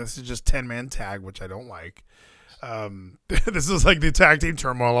elimination or anything. This is just 10-man tag, which I don't like. This is like the tag team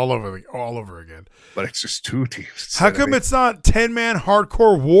turmoil all over again. But it's just 2 teams. How come it's not 10-man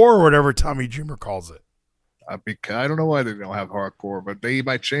hardcore war or whatever Tommy Dreamer calls it? Because I don't know why they don't have hardcore, but they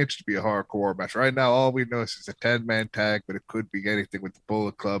might change to be a hardcore match. Right now, all we know is it's a 10-man tag, but it could be anything with the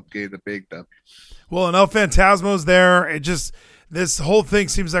Bullet Club getting the big W. Well, and El Phantasmo's there. This whole thing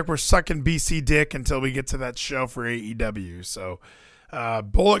seems like we're sucking BC dick until we get to that show for AEW. So,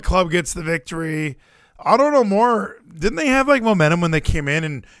 Bullet Club gets the victory. I don't know more. Didn't they have like momentum when they came in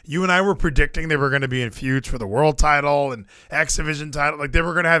and you and I were predicting they were going to be in feuds for the world title and X Division title? Like they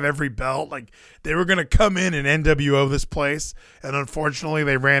were going to have every belt. Like they were going to come in and NWO this place. And unfortunately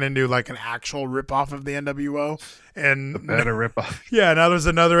they ran into like an actual ripoff of the NWO. And the better ripoff. Yeah. Now there's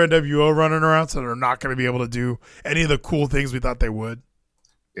another NWO running around. So they're not going to be able to do any of the cool things we thought they would.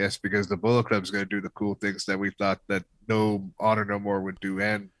 Yes, because the Bullet Club is going to do the cool things that we thought that no Honor No More would do.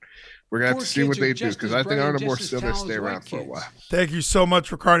 And we're going to have to see what they do because I think Honor No More is still going to stay around for a while. Thank you so much,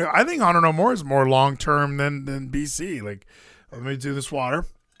 Ricardo. I think Honor No More is more long-term than BC. Like, let me do this water.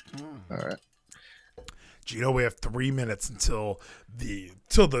 All right. Gino, we have 3 minutes until the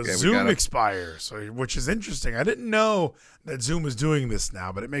Zoom expires, which is interesting. I didn't know that Zoom was doing this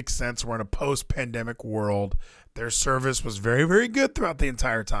now, but it makes sense. We're in a post-pandemic world. Their service was very, very good throughout the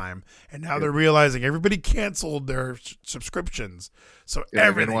entire time, and now they're realizing everybody canceled their subscriptions. So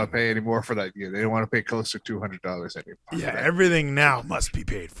everything, they don't want to pay any more for that. Yeah, they don't want to pay close to $200 anymore. Yeah, everything now must be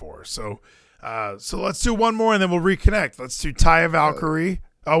paid for. So let's do one more, and then we'll reconnect. Let's do Taya Valkyrie.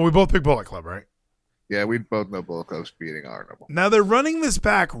 We both pick Bullet Club, right? Yeah, we both know Bullet Club's beating Honor No More. Now they're running this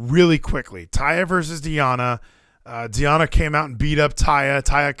back really quickly. Taya versus Deanna. Deanna came out and beat up Taya.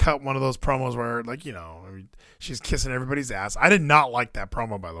 Taya cut one of those promos where, she's kissing everybody's ass. I did not like that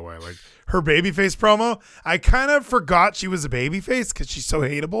promo, by the way. Like her babyface promo, I kind of forgot she was a babyface because she's so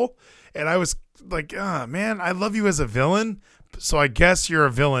hateable. And I was like, man, I love you as a villain. So I guess you're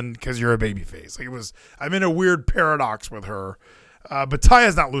a villain because you're a babyface. I'm in a weird paradox with her. But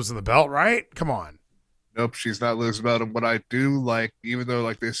Taya's not losing the belt, right? Come on. Nope, she's not losing about him. What I do like, even though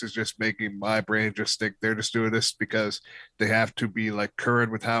like this is just making my brain just think they're just doing this because they have to be like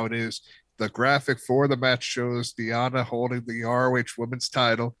current with how it is. The graphic for the match shows Deanna holding the ROH Women's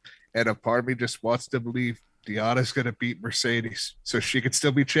title, and a part of me just wants to believe Deanna's going to beat Mercedes, so she can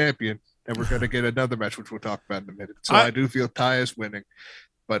still be champion, and we're going to get another match, which we'll talk about in a minute. So I do feel Ty is winning,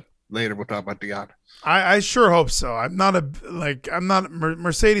 but later we'll talk about Deanna. I sure hope so. I'm not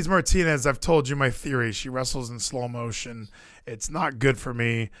Mercedes Martinez. I've told you my theory. She wrestles in slow motion. It's not good for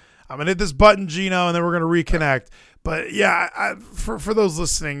me. I'm gonna hit this button, Gino, and then we're gonna reconnect. But yeah, for those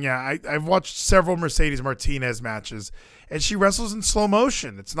listening, yeah, I've watched several Mercedes Martinez matches, and she wrestles in slow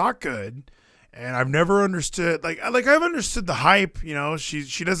motion. It's not good. And I've never understood like I've understood the hype, you know,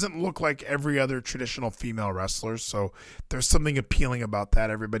 she doesn't look like every other traditional female wrestler, so there's something appealing about that.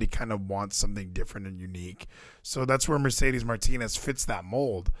 Everybody kind of wants something different and unique. So that's where Mercedes Martinez fits that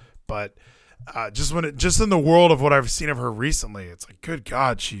mold. But just in the world of what I've seen of her recently, it's like, good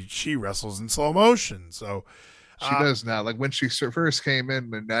God, she wrestles in slow motion. So she does now. Like when she first came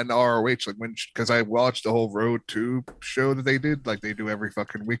in and then ROH, like because I watched the whole Road 2 show that they did, like they do every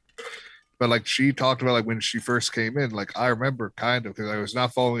fucking week. But like she talked about like when she first came in, like I remember kind of because I was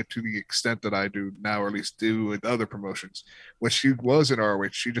not following it to the extent that I do now, or at least do with other promotions. When she was in ROH,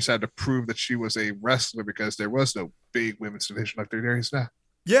 she just had to prove that she was a wrestler because there was no big women's division like there is now.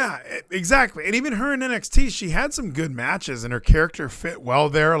 Yeah, exactly. And even her in NXT, she had some good matches and her character fit well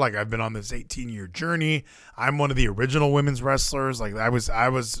there. Like I've been on this 18-year journey. I'm one of the original women's wrestlers. Like I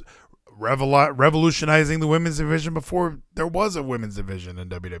was revolutionizing the women's division before there was a women's division in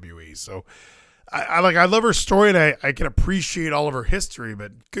WWE. So I love her story, and I can appreciate all of her history,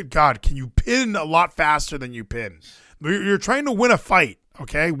 but good God, can you pin a lot faster than you pin? You're trying to win a fight,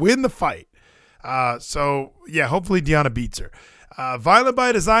 okay? Win the fight. So yeah, hopefully Deanna beats her. Violent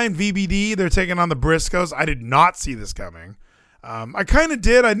by Design, VBD, they're taking on the Briscoes. I did not see this coming. I kind of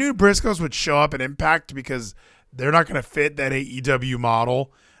did. I knew Briscoes would show up at Impact because they're not going to fit that AEW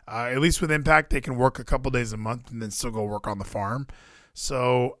model. At least with Impact, they can work a couple days a month and then still go work on the farm.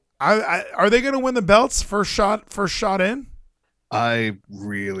 So, are they going to win the belts first shot in? I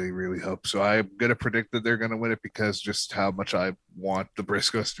really, really hope so. I'm going to predict that they're going to win it because just how much I want the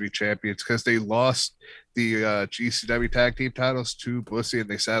Briscoes to be champions, because they lost the GCW tag team titles to Bussy, and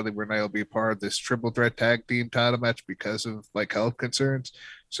they sadly were not able to be part of this triple threat tag team title match because of like health concerns.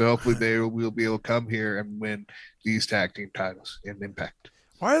 So hopefully they will be able to come here and win these tag team titles in Impact.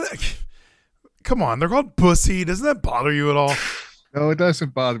 Why are they? Come on, they're called Bussy. Doesn't that bother you at all? No, it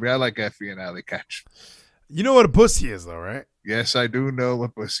doesn't bother me. I like Effie and Alley Catch. You know what a Bussy is, though, right? Yes, I do know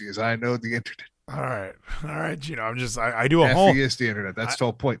what Bussy is. I know the internet. All right. You know, I do a Effie whole. Effie is the internet. That's the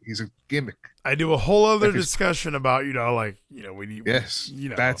whole point. He's a gimmick. I do a whole other discussion about we need. Yes,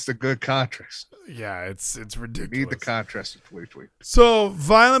 that's the good contrast. Yeah, it's ridiculous. We need the contrast in 2020. So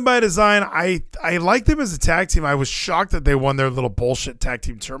Violent by Design, I liked them as a tag team. I was shocked that they won their little bullshit tag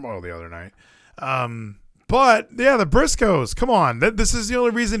team turmoil the other night. But yeah, the Briscoes, come on. This is the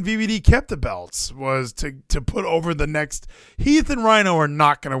only reason VBD kept the belts, was to put over the next. Heath and Rhino are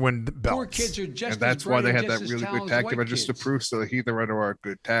not going to win the belts. Poor kids are just and that's as why they bright had and that just really as good tag team. And talented just to white prove so that Heath and Rhino are a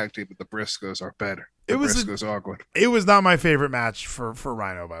good tag team, but the Briscoes are better. The Briscoes are good. It was not my favorite match for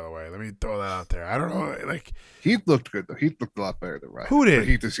Rhino, by the way. Let me throw that out there. I don't know, like Heath looked good though. Heath looked a lot better than Rhino. Who did? But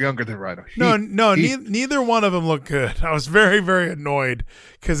Heath is younger than Rhino. Neither one of them looked good. I was very, very annoyed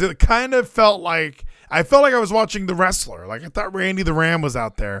because it kind of felt like I was watching The Wrestler. Like I thought Randy the Ram was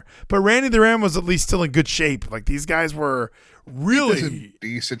out there, but Randy the Ram was at least still in good shape. Like these guys were really in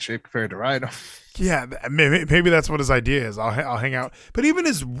decent shape compared to Rhino. Yeah, maybe that's what his idea is. I'll hang out. But even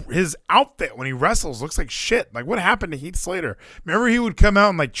his outfit when he wrestles looks like shit. Like what happened to Heath Slater? Remember he would come out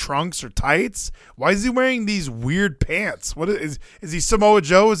in like trunks or tights? Why is he wearing these weird pants? What is he Samoa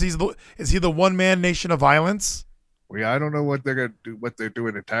Joe? Is he the one man Nation of Violence? Well, yeah, I don't know what they're gonna do. What they're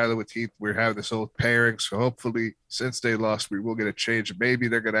doing entirely with Heath. We're having this whole pairing, so hopefully, since they lost, we will get a change. Maybe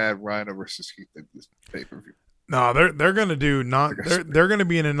they're gonna have Rhino versus Heath in this pay-per-view. No, they're gonna do they're gonna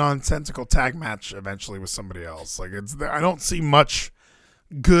be in a nonsensical tag match eventually with somebody else. Like I don't see much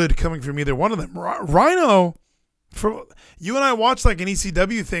good coming from either one of them. Rhino, you and I watched like an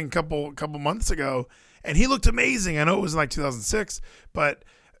ECW thing a couple months ago, and he looked amazing. I know it was in like 2006, but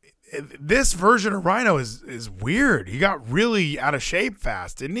this version of Rhino is weird. He got really out of shape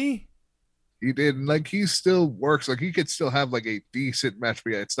fast, didn't he? He did. And like he still works. Like he could still have like a decent match.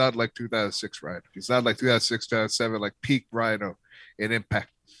 But yeah, it's not like 2006 Rhino. It's not like 2006, 2007, like peak Rhino in Impact.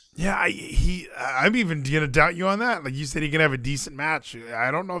 Yeah, I'm even gonna doubt you on that. Like you said, he can have a decent match. I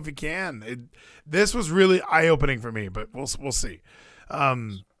don't know if he can. This was really eye opening for me, but we'll see.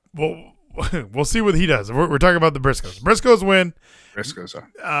 we'll see what he does. We're talking about the Briscoes. Briscoes win. Briscoes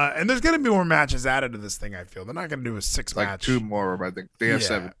are. And there's going to be more matches added to this thing, I feel. They're not going to do a six Like match. 2 more, I think. They have Yeah.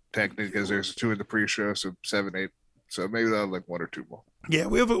 7, technically, because there's 2 in the pre-show, so 7, 8. So maybe they'll have like 1 or 2 more. Yeah,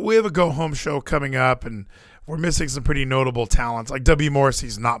 we have a go-home show coming up, and we're missing some pretty notable talents. Like W.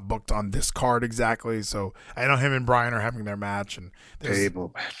 Morrissey's not booked on this card exactly, so I know him and Brian are having their match. And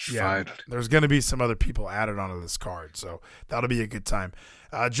Table match, yeah, finally. there's going to be some other people added onto this card, so that'll be a good time.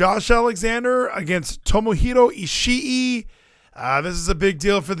 Josh Alexander against Tomohiro Ishii. This is a big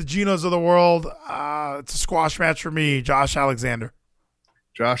deal for the Genos of the world. It's a squash match for me, Josh Alexander.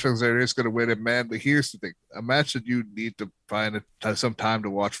 Josh Alexander is going to win it, man. But here's the thing: a match that you need to find some time to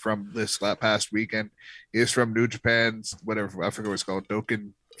watch from this past weekend is from New Japan's whatever, I forget what it's called,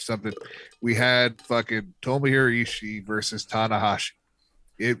 Dokken something. We had fucking Tomohiro Ishii versus Tanahashi.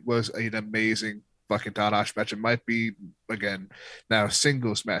 It was an amazing fucking Tanahashi match. It might be again now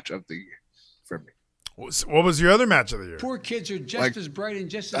singles match of the year for me. What was your other match of the year? Poor kids are just Like, as bright and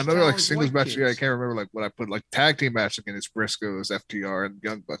just as Another like talented singles white match. Yeah, I kids. can't remember like what I put like tag team match against Briscoes FTR and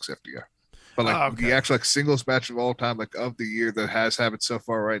Young Bucks FTR. But like okay. the actual like singles match of all time, like of the year that has happened so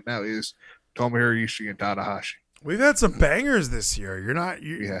far right now is Tomohiro Ishii and Tanahashi. We've had some bangers this year.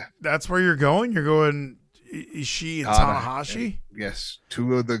 Yeah. That's where you're going. You're going Ishii and Tanahashi And yes,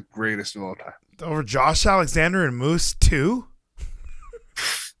 2 of the greatest of all time. over Josh Alexander and Moose too.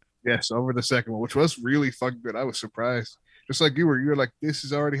 Yes, over the second one, which was really fucking good. I was surprised. Just like you were like, this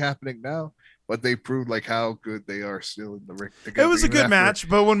is already happening now. But they proved like how good they are still in the ring together. It was a even good after match,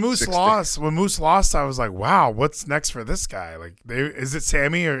 but when Moose 6 lost, I was like, wow, what's next for this guy? Like, is it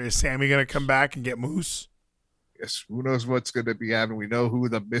Sammy, or is Sammy going to come back and get Moose? Yes, who knows what's going to be happening. We know who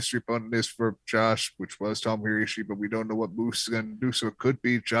the mystery opponent is for Josh, which was Tomohiro Ishii, but we don't know what Moose is going to do. So it could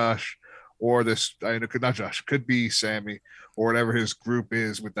be Josh or this, I know, not Josh, it could be Sammy or whatever his group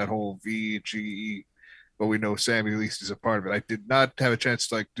is with that whole VGE. But we know Sammy at least is a part of it. I did not have a chance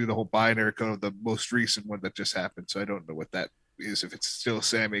to like do the whole binary code of the most recent one that just happened. So I don't know what that is, if it's still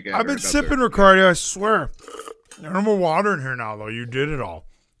Sammy again. I've been sipping, Ricardo, I swear. There's no more water in here now, though. You did it all.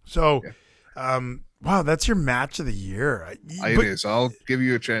 So, wow, that's your match of the year. It is. I'll give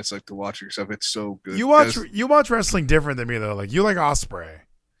you a chance like to watch it yourself. It's so good. You watch wrestling different than me, though. Like, you like Ospreay.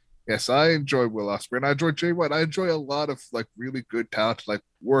 Yes, I enjoy Will Ospreay and I enjoy Jay White. I enjoy a lot of like really good talent, like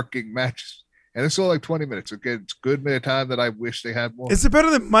working matches. And it's only like 20 minutes. Again, it's good minute time that I wish they had more. Is it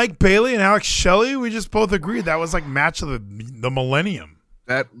better than Mike Bailey and Alex Shelley? We just both agreed that was like match of the millennium.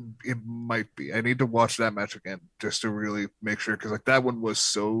 That it might be. I need to watch that match again just to really make sure, because like that one was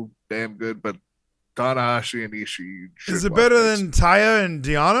so damn good. But Tanahashi and Ishii. Is it better than Taya and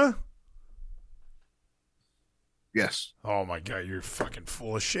Deanna? Yes. Oh my god, you're fucking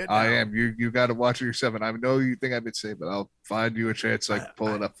full of shit. Now. I am. You got to watch it yourself. And I know you think I've been saying, but I'll find you a chance. Like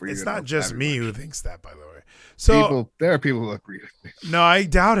pull it up for you. It's not just me who thinks that, by the way. So there are people who agree with me. No, I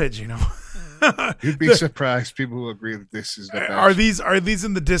doubt it. You know, you'd be surprised. People who agree that this is the best. Are these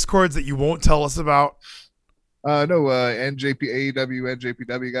in the discords that you won't tell us about? No, NJP AEW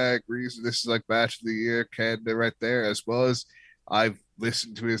NJPW guy agrees this is like match of the year candidate right there, as well as I've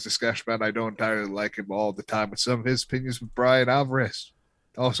listened to his discussion about. I don't entirely like him all the time, but some of his opinions with Brian Alvarez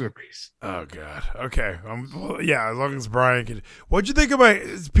also agrees. Oh god. Okay. Well, yeah. As long as Brian could. What'd you think about?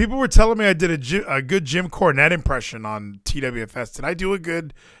 People were telling me I did a good Jim Cornette impression on TWFS. Did I do a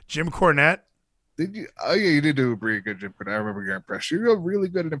good Jim Cornette? Did you? Oh yeah, you did do a pretty good Jim Cornette. I remember your impression. You're really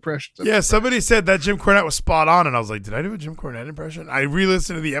good at impressions. Yeah. Somebody said that Jim Cornette was spot on, and I was like, did I do a Jim Cornette impression? I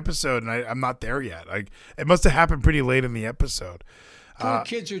re-listened to the episode, and I'm not there yet. Like, it must have happened pretty late in the episode. Poor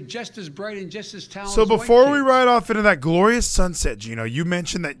kids are just as bright and just as talented. So as white before we kids. ride off into that glorious sunset, Gino, you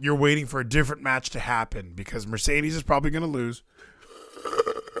mentioned that you're waiting for a different match to happen because Mercedes is probably going to lose.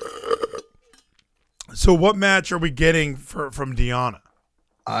 So what match are we getting from Deanna?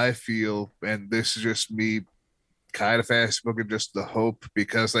 I feel, and this is just me kind of fast booking just the hope,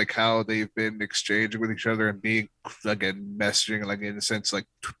 because like how they've been exchanging with each other and being, again, messaging, like in a sense, like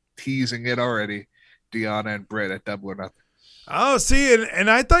teasing it already, Deanna and Britt at Double or Nothing. Oh, see, and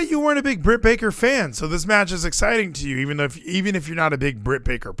I thought you weren't a big Britt Baker fan, so this match is exciting to you, even if you're not a big Britt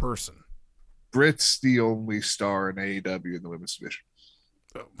Baker person. Britt's the only star in AEW in the women's division.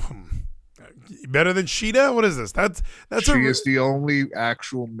 Better than Sheeta? What is this? She is the only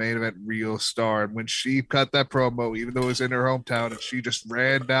actual main event real star. And when she cut that promo, even though it was in her hometown, and she just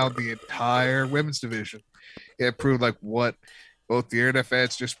ran down the entire women's division, it proved like what both the internet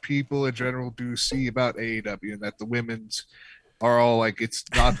fans, just people in general, do see about AEW, and that the women's are all like, it's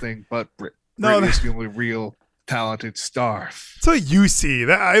nothing but Britt. No, Britt is the only real talented star. So you see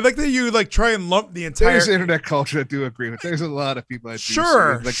that I like that you like try and lump the entire. There's internet culture I do agree with. There's a lot of people that do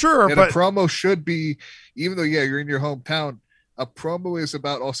Sure, see it. sure, and but a promo should be, even though you're in your hometown, a promo is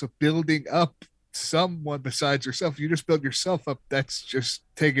about also building up someone besides yourself. You just build yourself up. That's just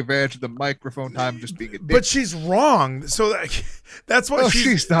take advantage of the microphone time, just being a dick. But she's wrong. So that's what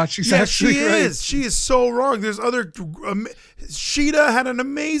she's not. She's yeah, actually she right. is. She is so wrong. There's other. Sheeta had an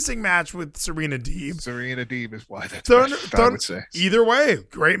amazing match with Serena Deeb. Serena Deeb is why that's Thunder, what I would say. Either way,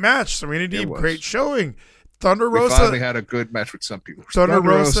 great match. Serena Deeb, great showing. Thunder We Rosa finally had a good match with some people. Thunder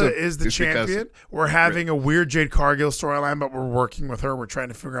Rosa is the champion. because- We're having a weird Jade Cargill storyline, but we're working with her. We're trying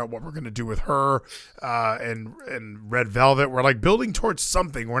to figure out what we're going to do with her and Red Velvet. We're like building towards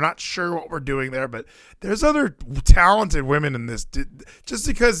something. We're not sure what we're doing there, but there's other talented women in this. Just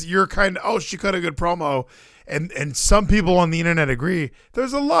because you're kind of, she cut a good promo, and some people on the internet agree.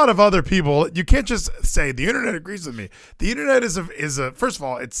 There's a lot of other people. You can't just say the internet agrees with me. The internet is a first of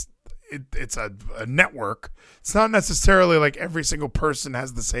all, it's a network. It's not necessarily like every single person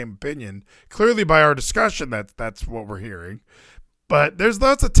has the same opinion. Clearly, by our discussion, that's what we're hearing. But there's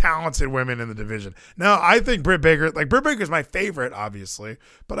lots of talented women in the division. Now, I think Britt Baker's my favorite, obviously,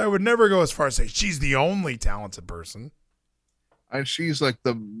 but I would never go as far as say she's the only talented person. And she's like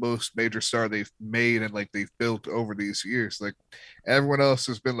the most major star they've made and like they've built over these years. Like everyone else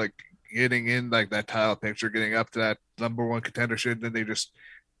has been like getting in like that title picture, getting up to that number one contendership, and then they just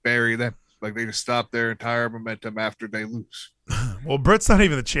bury them. Like they just stop their entire momentum after they lose. Well, Britt's not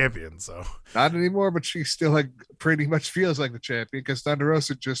even the champion, so Not anymore, but she still like pretty much feels like the champion because Thunder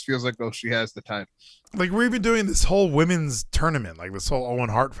Rosa just feels like, oh, she has the time. like we're even doing this whole women's tournament, like this whole Owen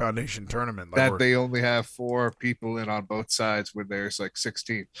Hart Foundation tournament. Like That they only have 4 people in on both sides when there's like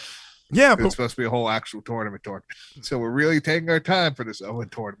 16. yeah, It's but supposed to be a whole actual tournament. So we're really taking our time for this Owen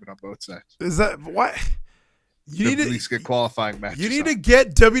tournament on both sides. is that what? You need at to least get qualifying matches. You need to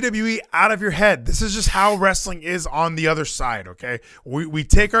get WWE out of your head. This is just how wrestling is on the other side, okay? We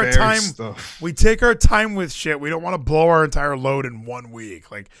take our time. We take our time with shit. We don't want to blow our entire load in 1 week.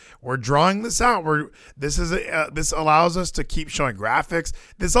 Like we're drawing this out. This allows us to keep showing graphics.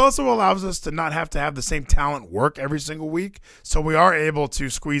 This also allows us to not have to have the same talent work every single week. So we are able to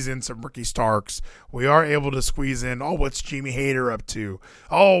squeeze in some Ricky Starks. We are able to squeeze in, what's Jamie Hayter up to?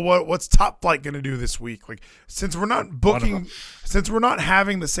 What's Top Flight going to do this week? Like since we're not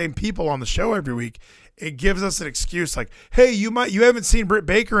having the same people on the show every week, it gives us an excuse like, hey, you haven't seen Britt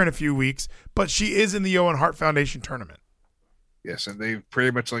Baker in a few weeks, but she is in the Owen Hart Foundation tournament. Yes, and they've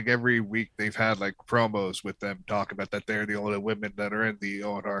pretty much like every week they've had like promos with them talking about that they're the only women that are in the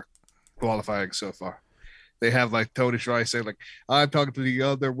Owen Hart qualifying so far. They have like Tony Schiavone saying like, I'm talking to the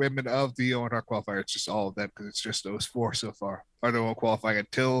other women of the Owen Hart qualifier. It's just all of them because it's just those 4 so far are the one qualifying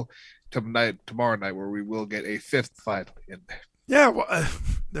until tomorrow night, where we will get a 5th final in there. Yeah, well,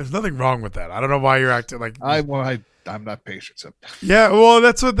 there's nothing wrong with that. I don't know why you're acting like I'm not patient sometimes. Yeah, well,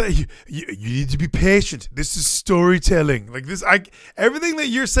 that's what you need to be patient. This is storytelling. Like this, everything that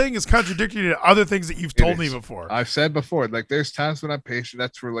you're saying is contradictory to other things that you've told me before. I've said before, like there's times when I'm patient.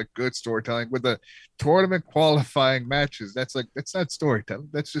 That's for like good storytelling. With the tournament qualifying matches, that's not storytelling.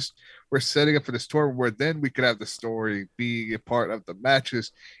 That's just we're setting up for this tournament where then we could have the story being a part of the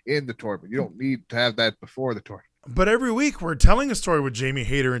matches in the tournament. You don't need to have that before the tournament. But every week we're telling a story with Jamie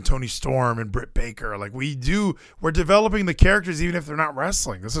Hayter and Tony Storm and Britt Baker. Like we're developing the characters even if they're not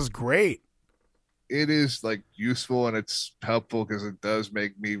wrestling. This is great. It is like useful and it's helpful because it does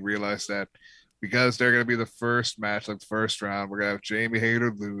make me realize that because they're going to be the first match, like the first round, we're going to have Jamie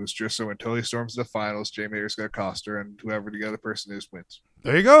Hayter lose just so when Tony Storm's in the finals, Jamie Hayter's going to cost her and whoever the other person is wins.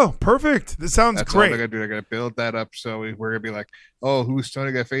 There you go. Perfect. This sounds That's great. all they're going to do. They're going to build that up. So we're going to be like, oh, who's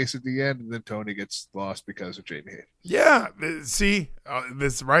Tony going to face at the end? And then Tony gets lost because of Jamie Hayter. Yeah. See,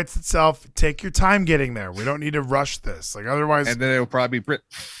 this writes itself. Take your time getting there. We don't need to rush this. Like otherwise. And then it'll probably be Britt.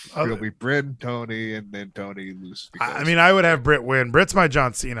 It'll be Britt and Tony, and then Tony loses. I mean, I would have Britt win. Britt's my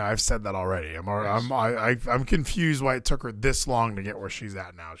John Cena. I've said that already. I'm confused why it took her this long to get where she's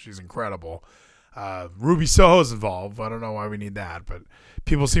at now. She's incredible. Ruby Soho's involved. I don't know why we need that, but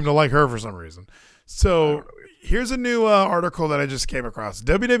people seem to like her for some reason. So here's a new article that I just came across.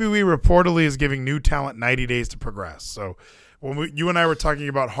 WWE reportedly is giving new talent 90 days to progress. So when you and I were talking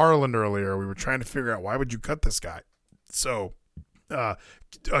about Harland earlier, we were trying to figure out why would you cut this guy. So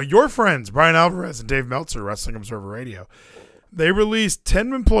your friends, Brian Alvarez and Dave Meltzer, Wrestling Observer Radio, they released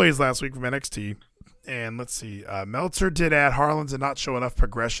 10 employees last week from NXT. And let's see, Meltzer did add Harland did not show enough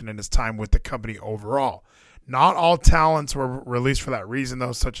progression in his time with the company overall. Not all talents were released for that reason,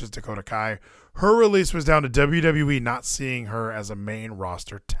 though, such as Dakota Kai. Her release was down to WWE not seeing her as a main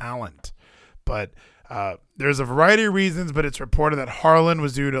roster talent. But There's a variety of reasons, but it's reported that Harlan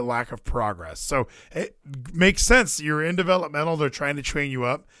was due to lack of progress. So it makes sense. You're in developmental. They're trying to train you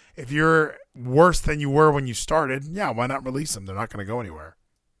up. If you're worse than you were when you started, yeah, why not release them? They're not going to go anywhere.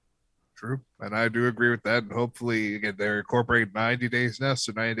 True. And I do agree with that. And hopefully, again, they're incorporating 90 days now.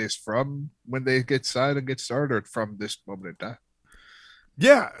 So 90 days from when they get signed and get started, or from this moment in time.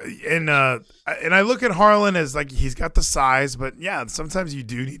 Yeah, and I look at Harlan as like he's got the size, but yeah, sometimes you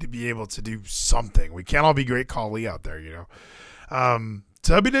do need to be able to do something. We can't all be Great Khali out there, you know.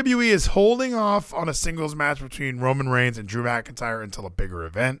 WWE is holding off on a singles match between Roman Reigns and Drew McIntyre until a bigger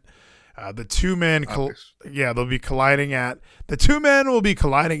event. The two men, they'll be colliding at the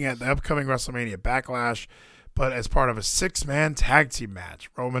upcoming WrestleMania Backlash, but as part of a 6-man tag team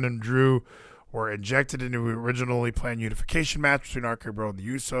match. Roman and Drew were injected into an originally planned unification match between RK Bro and the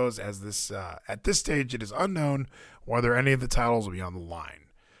Usos. As this at this stage, it is unknown whether any of the titles will be on the line.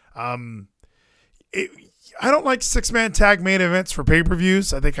 I don't like 6-man tag main events for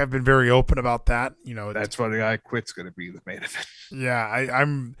pay-per-views. I think I've been very open about that. You know, that's why the guy quit's going to be the main event. Yeah,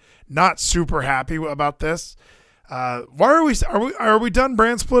 I'm not super happy about this. Why are we done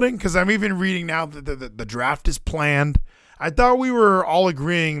brand splitting? Because I'm even reading now that the draft is planned. I thought we were all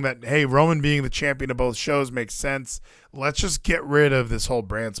agreeing that, hey, Roman being the champion of both shows makes sense. Let's just get rid of this whole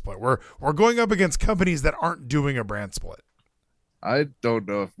brand split. We're going up against companies that aren't doing a brand split. I don't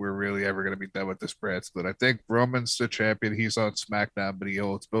know if we're really ever going to be done with this brand split. I think Roman's the champion. He's on SmackDown, but he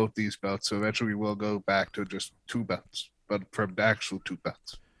holds both these belts. So eventually we'll go back to just 2 belts, but from the actual 2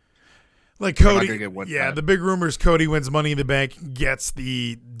 belts. Like Cody, the big rumor is Cody wins Money in the Bank, gets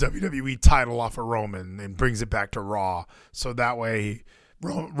the WWE title off of Roman, and brings it back to Raw. So that way,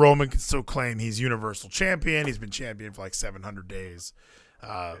 Roman can still claim he's Universal Champion. He's been champion for like 700 days.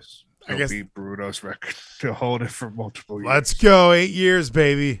 I guess beat Bruno's record to hold it for multiple years. Let's go, 8 years,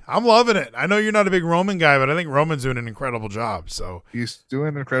 baby. I'm loving it. I know you're not a big Roman guy, but I think Roman's doing an incredible job. So he's doing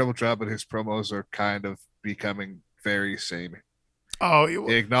an incredible job, but his promos are kind of becoming very samey. Oh,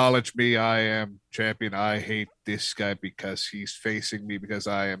 acknowledge me. I am champion. I hate this guy because he's facing me because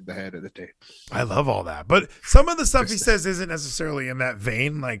I am the head of the table. I love all that. But some of the stuff he says isn't necessarily in that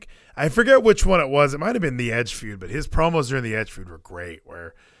vein. Like, I forget which one it was. It might have been the Edge feud, but his promos during the Edge feud were great.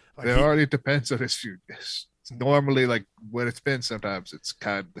 Where like, it already depends on his feud. Yes. Normally, like when it's been, sometimes it's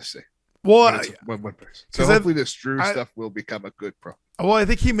kind of the same. Well, one person. So hopefully this Drew stuff will become a good pro. Well, I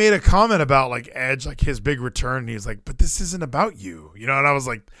think he made a comment about like Edge, like his big return. And he's like, "But this isn't about you," you know. And I was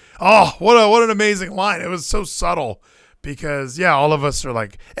like, "Oh, what an amazing line!" It was so subtle because all of us are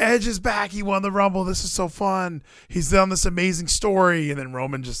like, "Edge is back. He won the Rumble. This is so fun. He's done this amazing story." And then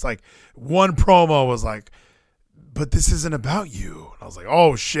Roman just like one promo was like, "But this isn't about you." And I was like,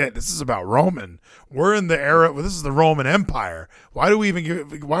 "Oh shit, this is about Roman. We're in the era. This is the Roman Empire. Why are we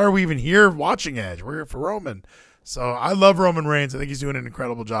even here watching Edge? We're here for Roman." So I love Roman Reigns. I think he's doing an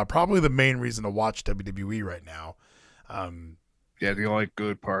incredible job. Probably the main reason to watch WWE right now. The only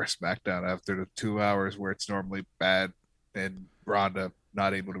good part of SmackDown after the 2 hours where it's normally bad and Ronda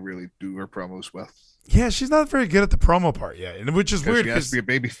not able to really do her promos well. Yeah, she's not very good at the promo part yet, and which is weird. She has to be a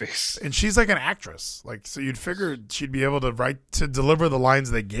baby face, and she's like an actress. Like, so you'd figure she'd be able to deliver the lines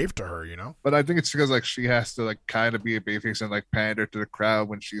they gave to her, you know. But I think it's because like she has to like kind of be a baby face and like pander to the crowd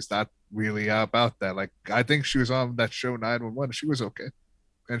when she's not really about that. Like, I think she was on that show 911. She was okay,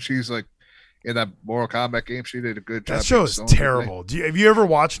 and she's like in that Mortal Kombat game. She did a good job. That show is terrible. Have you ever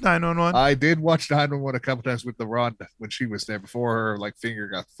watched 911? I did watch 911 a couple times with the Ronda when she was there before her like finger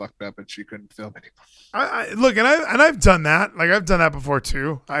got fucked up and she couldn't film anymore. Look, and I've done that. Like, I've done that before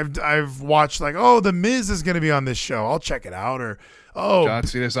too. I've watched like, oh, The Miz is going to be on this show. I'll check it out. Or John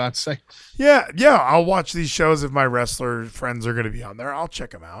Cena's on site. Yeah. I'll watch these shows if my wrestler friends are going to be on there. I'll check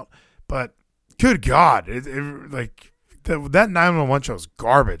them out. But good God, that 911 show is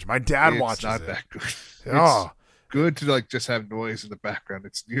garbage. My dad watches it. It's not that good. It's good to like just have noise in the background.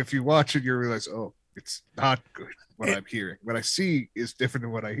 It's if you watch it, you realize, oh, it's not good. I'm hearing, what I see is different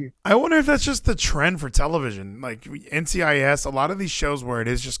than what I hear. I wonder if that's just the trend for television. Like NCIS, a lot of these shows where it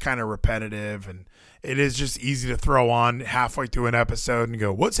is just kind of repetitive and it is just easy to throw on halfway through an episode and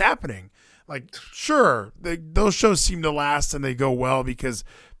go, "What's happening?" Like, sure, those shows seem to last and they go well because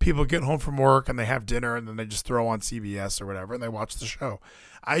people get home from work and they have dinner and then they just throw on CBS or whatever and they watch the show.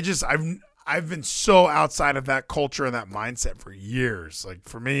 I've been so outside of that culture and that mindset for years. Like,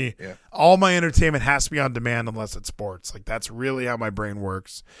 for me, all my entertainment has to be on demand unless it's sports. Like, that's really how my brain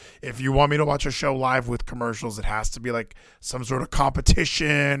works. If you want me to watch a show live with commercials, it has to be like some sort of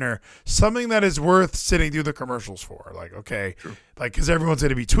competition or something that is worth sitting through the commercials for. Like, okay, like, because everyone's going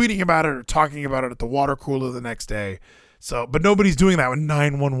to be tweeting about it or talking about it at the water cooler the next day. So, but nobody's doing that with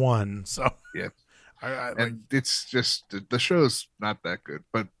 911. So, And it's just the show's not that good.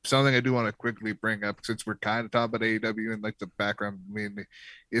 But something I do want to quickly bring up, since we're kind of talking about AEW and like the background mainly,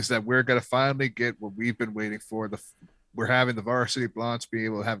 is that we're gonna finally get what we've been waiting for. We're having the Varsity Blondes be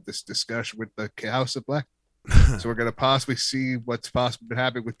able to have this discussion with the House of Black. So we're gonna possibly see what's possibly been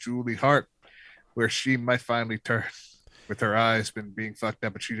happening with Julie Hart, where she might finally turn with her eyes been being fucked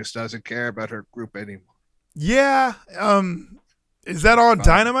up, but she just doesn't care about her group anymore. Yeah. Is that on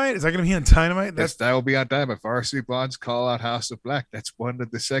Dynamite? Is that going to be on Dynamite? That will be on Dynamite. Varsity Blondes call out House of Black. That's one of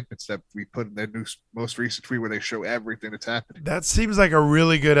the segments that we put in their most recent tweet where they show everything that's happening. That seems like a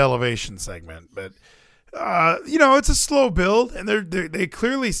really good elevation segment, but it's a slow build, and they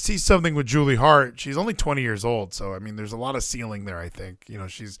clearly see something with Julie Hart. She's only 20 years old, so I mean, there's a lot of ceiling there. I think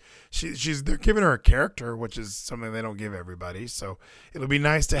they're giving her a character, which is something they don't give everybody. So it'll be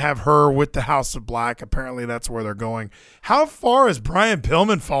nice to have her with the House of Black. Apparently, that's where they're going. How far has Brian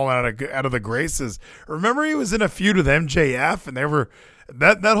Pillman fallen out of the graces? Remember, he was in a feud with MJF, and they were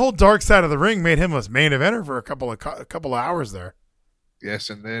that whole dark side of the ring made him a main eventer for a couple of hours there.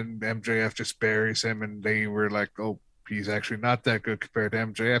 Yes, and then MJF just buries him, and they were like, "Oh, he's actually not that good compared to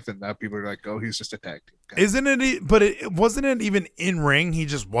MJF." And now people are like, "Oh, he's just a tag team guy." Isn't it? But it wasn't it even in ring. He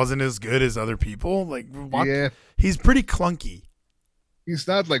just wasn't as good as other people. Like, what? Yeah, he's pretty clunky. He's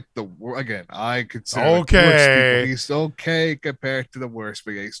not like again. I consider okay. Like the worst people. He's okay compared to the worst,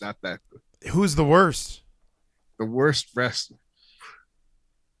 but yeah, he's not that good. Who's the worst? The worst wrestler,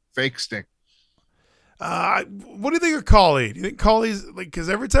 Fake Sting. What do you think of Khali? Do you think Khali's like? Because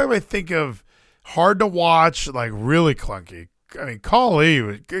every time I think of hard to watch, like really clunky. I mean, Khali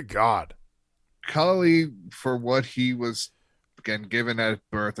was good. God, Khali, for what he was again given at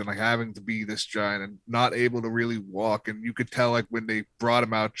birth and like having to be this giant and not able to really walk, and you could tell like when they brought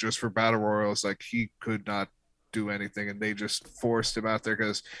him out just for battle royals, like he could not do anything, and they just forced him out there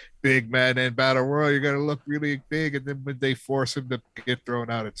because big man in battle royal, you're gonna look really big, and then when they force him to get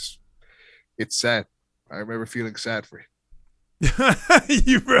thrown out, it's sad. I remember feeling sad for you.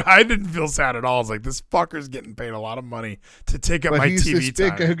 I didn't feel sad at all. I was like, this fucker's getting paid a lot of money to take up my he's TV this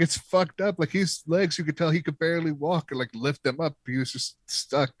big time. guy who gets fucked up. Like his legs, you could tell he could barely walk or like lift them up. He was just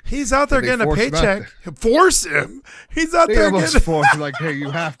stuck. He's out there getting a paycheck. Force him. He's out there almost getting forced. Like, hey, you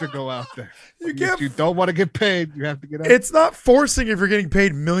have to go out there. You don't want to get paid. You have to get out. It's not forcing if you're getting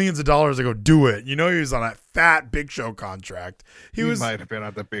paid millions of dollars to go do it. You know, he was on that fat Big Show contract. He might have been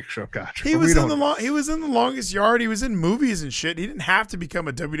on the Big Show contract. He was in the Longest Yard. He was in movies and shit. He didn't have to become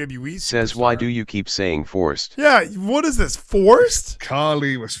a WWE Says, superstar. why do you keep saying forced? Yeah, what is this, forced?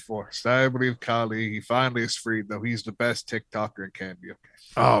 Khali was forced. I believe Khali, he finally is freed, though. He's the best TikToker and can be okay.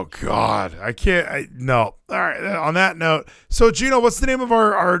 Oh, God. I can't. No. All right. On that note, so, Gino, what's the name of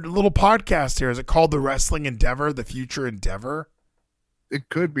our little podcast here? Is it called The Wrestling Endeavor, The Future Endeavor? It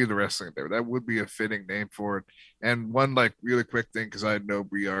could be The Wrestling Endeavor. That would be a fitting name for it. And one, like, really quick thing, because I know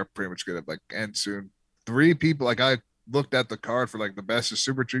we are pretty much going to, like, end soon. 3 people, like, I looked at the card for, like, the best of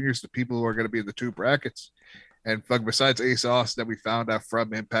Super Juniors, the people who are going to be in the 2 brackets. And, like, besides Ace Austin, that we found out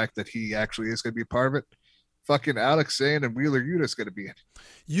from Impact that he actually is going to be part of it. Fucking Alex Zane and Wheeler Yuta is going to be in it.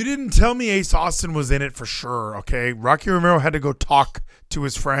 You didn't tell me Ace Austin was in it for sure, okay? Rocky Romero had to go talk to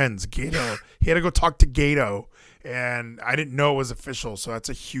his friends, Gato. He had to go talk to Gato, and I didn't know it was official, so that's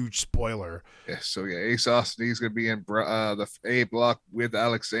a huge spoiler. Yeah, so yeah, Ace Austin, he's going to be in the A block with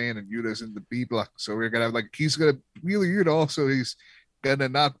Alex Zane, and Yuta's in the B block. So we're going to have, like, Wheeler Yuta also, he's going to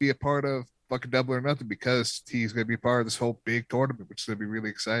not be a part of fucking Double or Nothing because he's going to be part of this whole big tournament, which is going to be really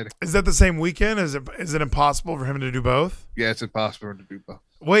exciting. Is that the same weekend? Is it impossible for him to do both? Yeah, it's impossible to do both.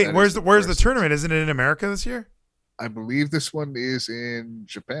 Wait, where's the tournament? Isn't it in America this year? I believe this one is in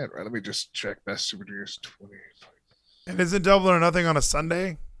Japan, right? Let me just check. Best Super Juniors 20. And isn't Double or Nothing on a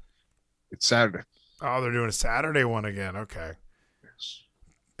Sunday? It's Saturday. Oh, they're doing a Saturday one again. Okay. Yes.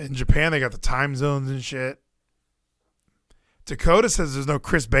 In Japan, they got the time zones and shit. Dakota says there's no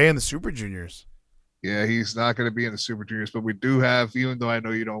Chris Bay in the Super Juniors. Yeah, he's not going to be in the Super Juniors, but we do have, even though I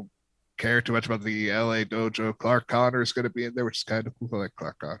know you don't care too much about the LA dojo, Clark Connor is going to be in there, which is kind of cool. I like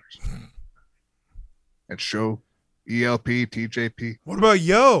Clark Connors. And Show, ELP, TJP. What about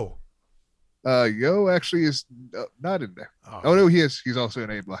Yo? Yo actually is not in there. Oh no, he is. He's also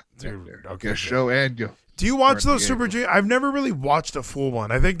in A block. Dude, okay, yeah, Show and Yo. Do you watch those Super Junior? I've never really watched a full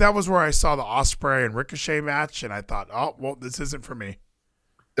one. I think that was where I saw the Ospreay and Ricochet match, and I thought, oh, well, this isn't for me.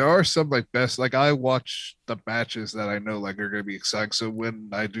 There are some like best, like I watch the matches that I know like are going to be exciting. So when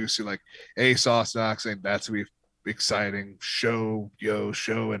I do see like Ace Austin, saying that's going to be exciting. Show,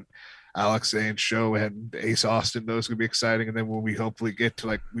 and Alex Zane, Show, and Ace Austin, those going to be exciting. And then when we hopefully get to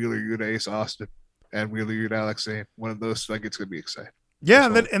like Wheeler Yuta, Ace Austin, and Wheeler Yuta, Alex Zane, one of those, like it's going to be exciting. Yeah,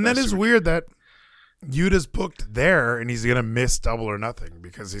 and that is weird that Yuta's booked there, and he's gonna miss Double or Nothing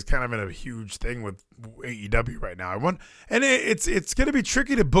because he's kind of in a huge thing with AEW right now. It's gonna be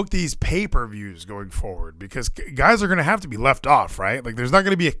tricky to book these pay-per-views going forward because guys are gonna have to be left off, right? Like there's not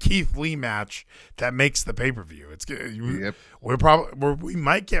gonna be a Keith Lee match that makes the pay-per-view. We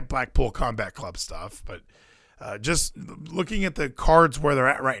might get Blackpool Combat Club stuff, but just looking at the cards where they're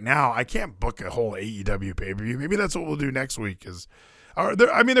at right now, I can't book a whole AEW pay-per-view. Maybe that's what we'll do next week. They're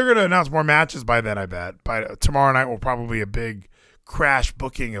going to announce more matches by then, I bet. By tomorrow night will probably be a big crash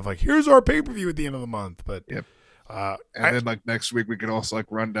booking of like, here's our pay-per-view at the end of the month. But yep. Then like next week we can also like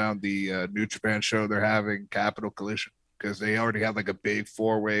run down the New Japan show they're having, Capital Collision, because they already have like a big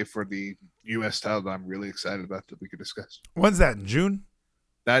 4-way for the U.S. title that I'm really excited about that we could discuss. When's that, in June?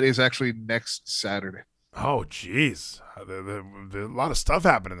 That is actually next Saturday. Oh, geez. A lot of stuff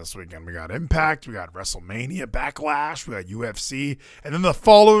happening this weekend. We got Impact, we got WrestleMania, Backlash, we got UFC, and then the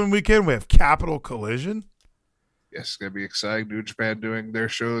following weekend we have Capital Collision. Yes, it's going to be exciting. New Japan doing their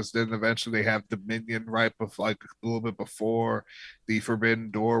shows. Then eventually they have Dominion right before, like a little bit before the Forbidden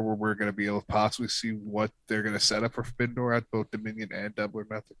Door, where we're going to be able to possibly see what they're going to set up for Forbidden Door at both Dominion and Double or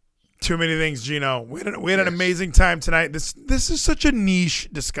Nothing. Too many things, Gino. We had an amazing time tonight. This is such a niche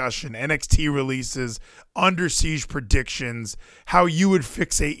discussion. NXT releases, Under Siege predictions, how you would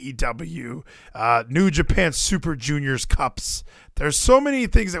fix AEW, New Japan Super Juniors Cups. There's so many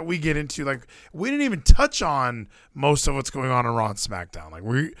things that we get into. Like we didn't even touch on most of what's going on in Raw and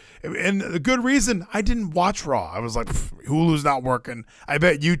SmackDown. And the good reason I didn't watch Raw. I was like, Hulu's not working. I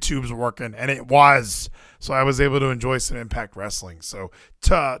bet YouTube's working, and it was. So I was able to enjoy some Impact Wrestling. So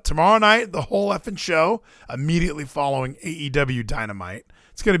tomorrow night, the whole effing show, immediately following AEW Dynamite.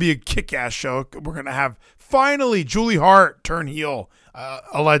 It's going to be a kick-ass show. We're going to have, finally, Julie Hart turn heel,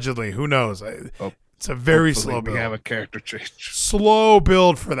 allegedly. Who knows? It's a very slow build. We have a character change. Slow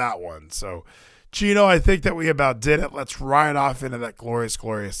build for that one. So, Gino, I think that we about did it. Let's ride off into that glorious,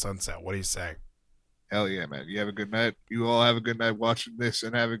 glorious sunset. What do you say? Hell yeah, man. You have a good night. You all have a good night watching this,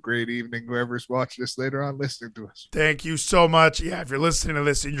 and have a great evening, whoever's watching this later on listening to us. Thank you so much. Yeah, if you're listening to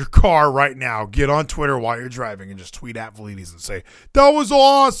this in your car right now, get on Twitter while you're driving and just tweet at Velides and say, that was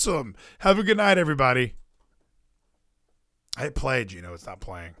awesome. Have a good night, everybody. I hit play, Gino. It's not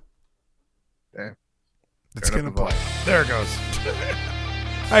playing. Damn. It's going to play. There it goes.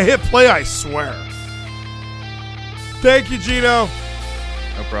 I hit play, I swear. Thank you, Gino.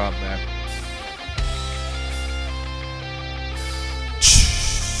 No problem, man.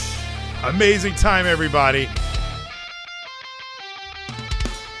 Amazing time, everybody.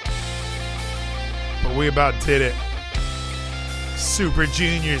 But we about did it. Super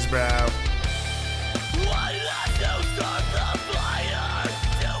Juniors, bro.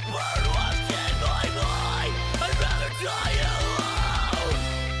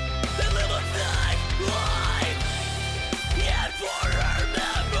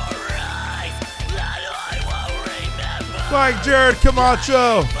 Like Jared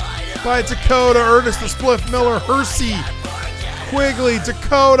Camacho. By Dakota, Ernest the Spliff Miller, Hersey, Quigley,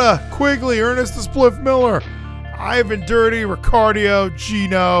 Dakota, Quigley, Ernest the Spliff Miller, Ivan Dirty, Ricardio,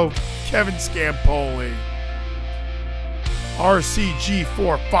 Gino, Kevin Scampoli,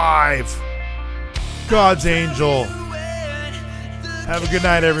 RCG45, God's Angel. Have a good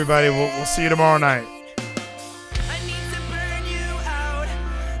night, everybody. We'll see you tomorrow night.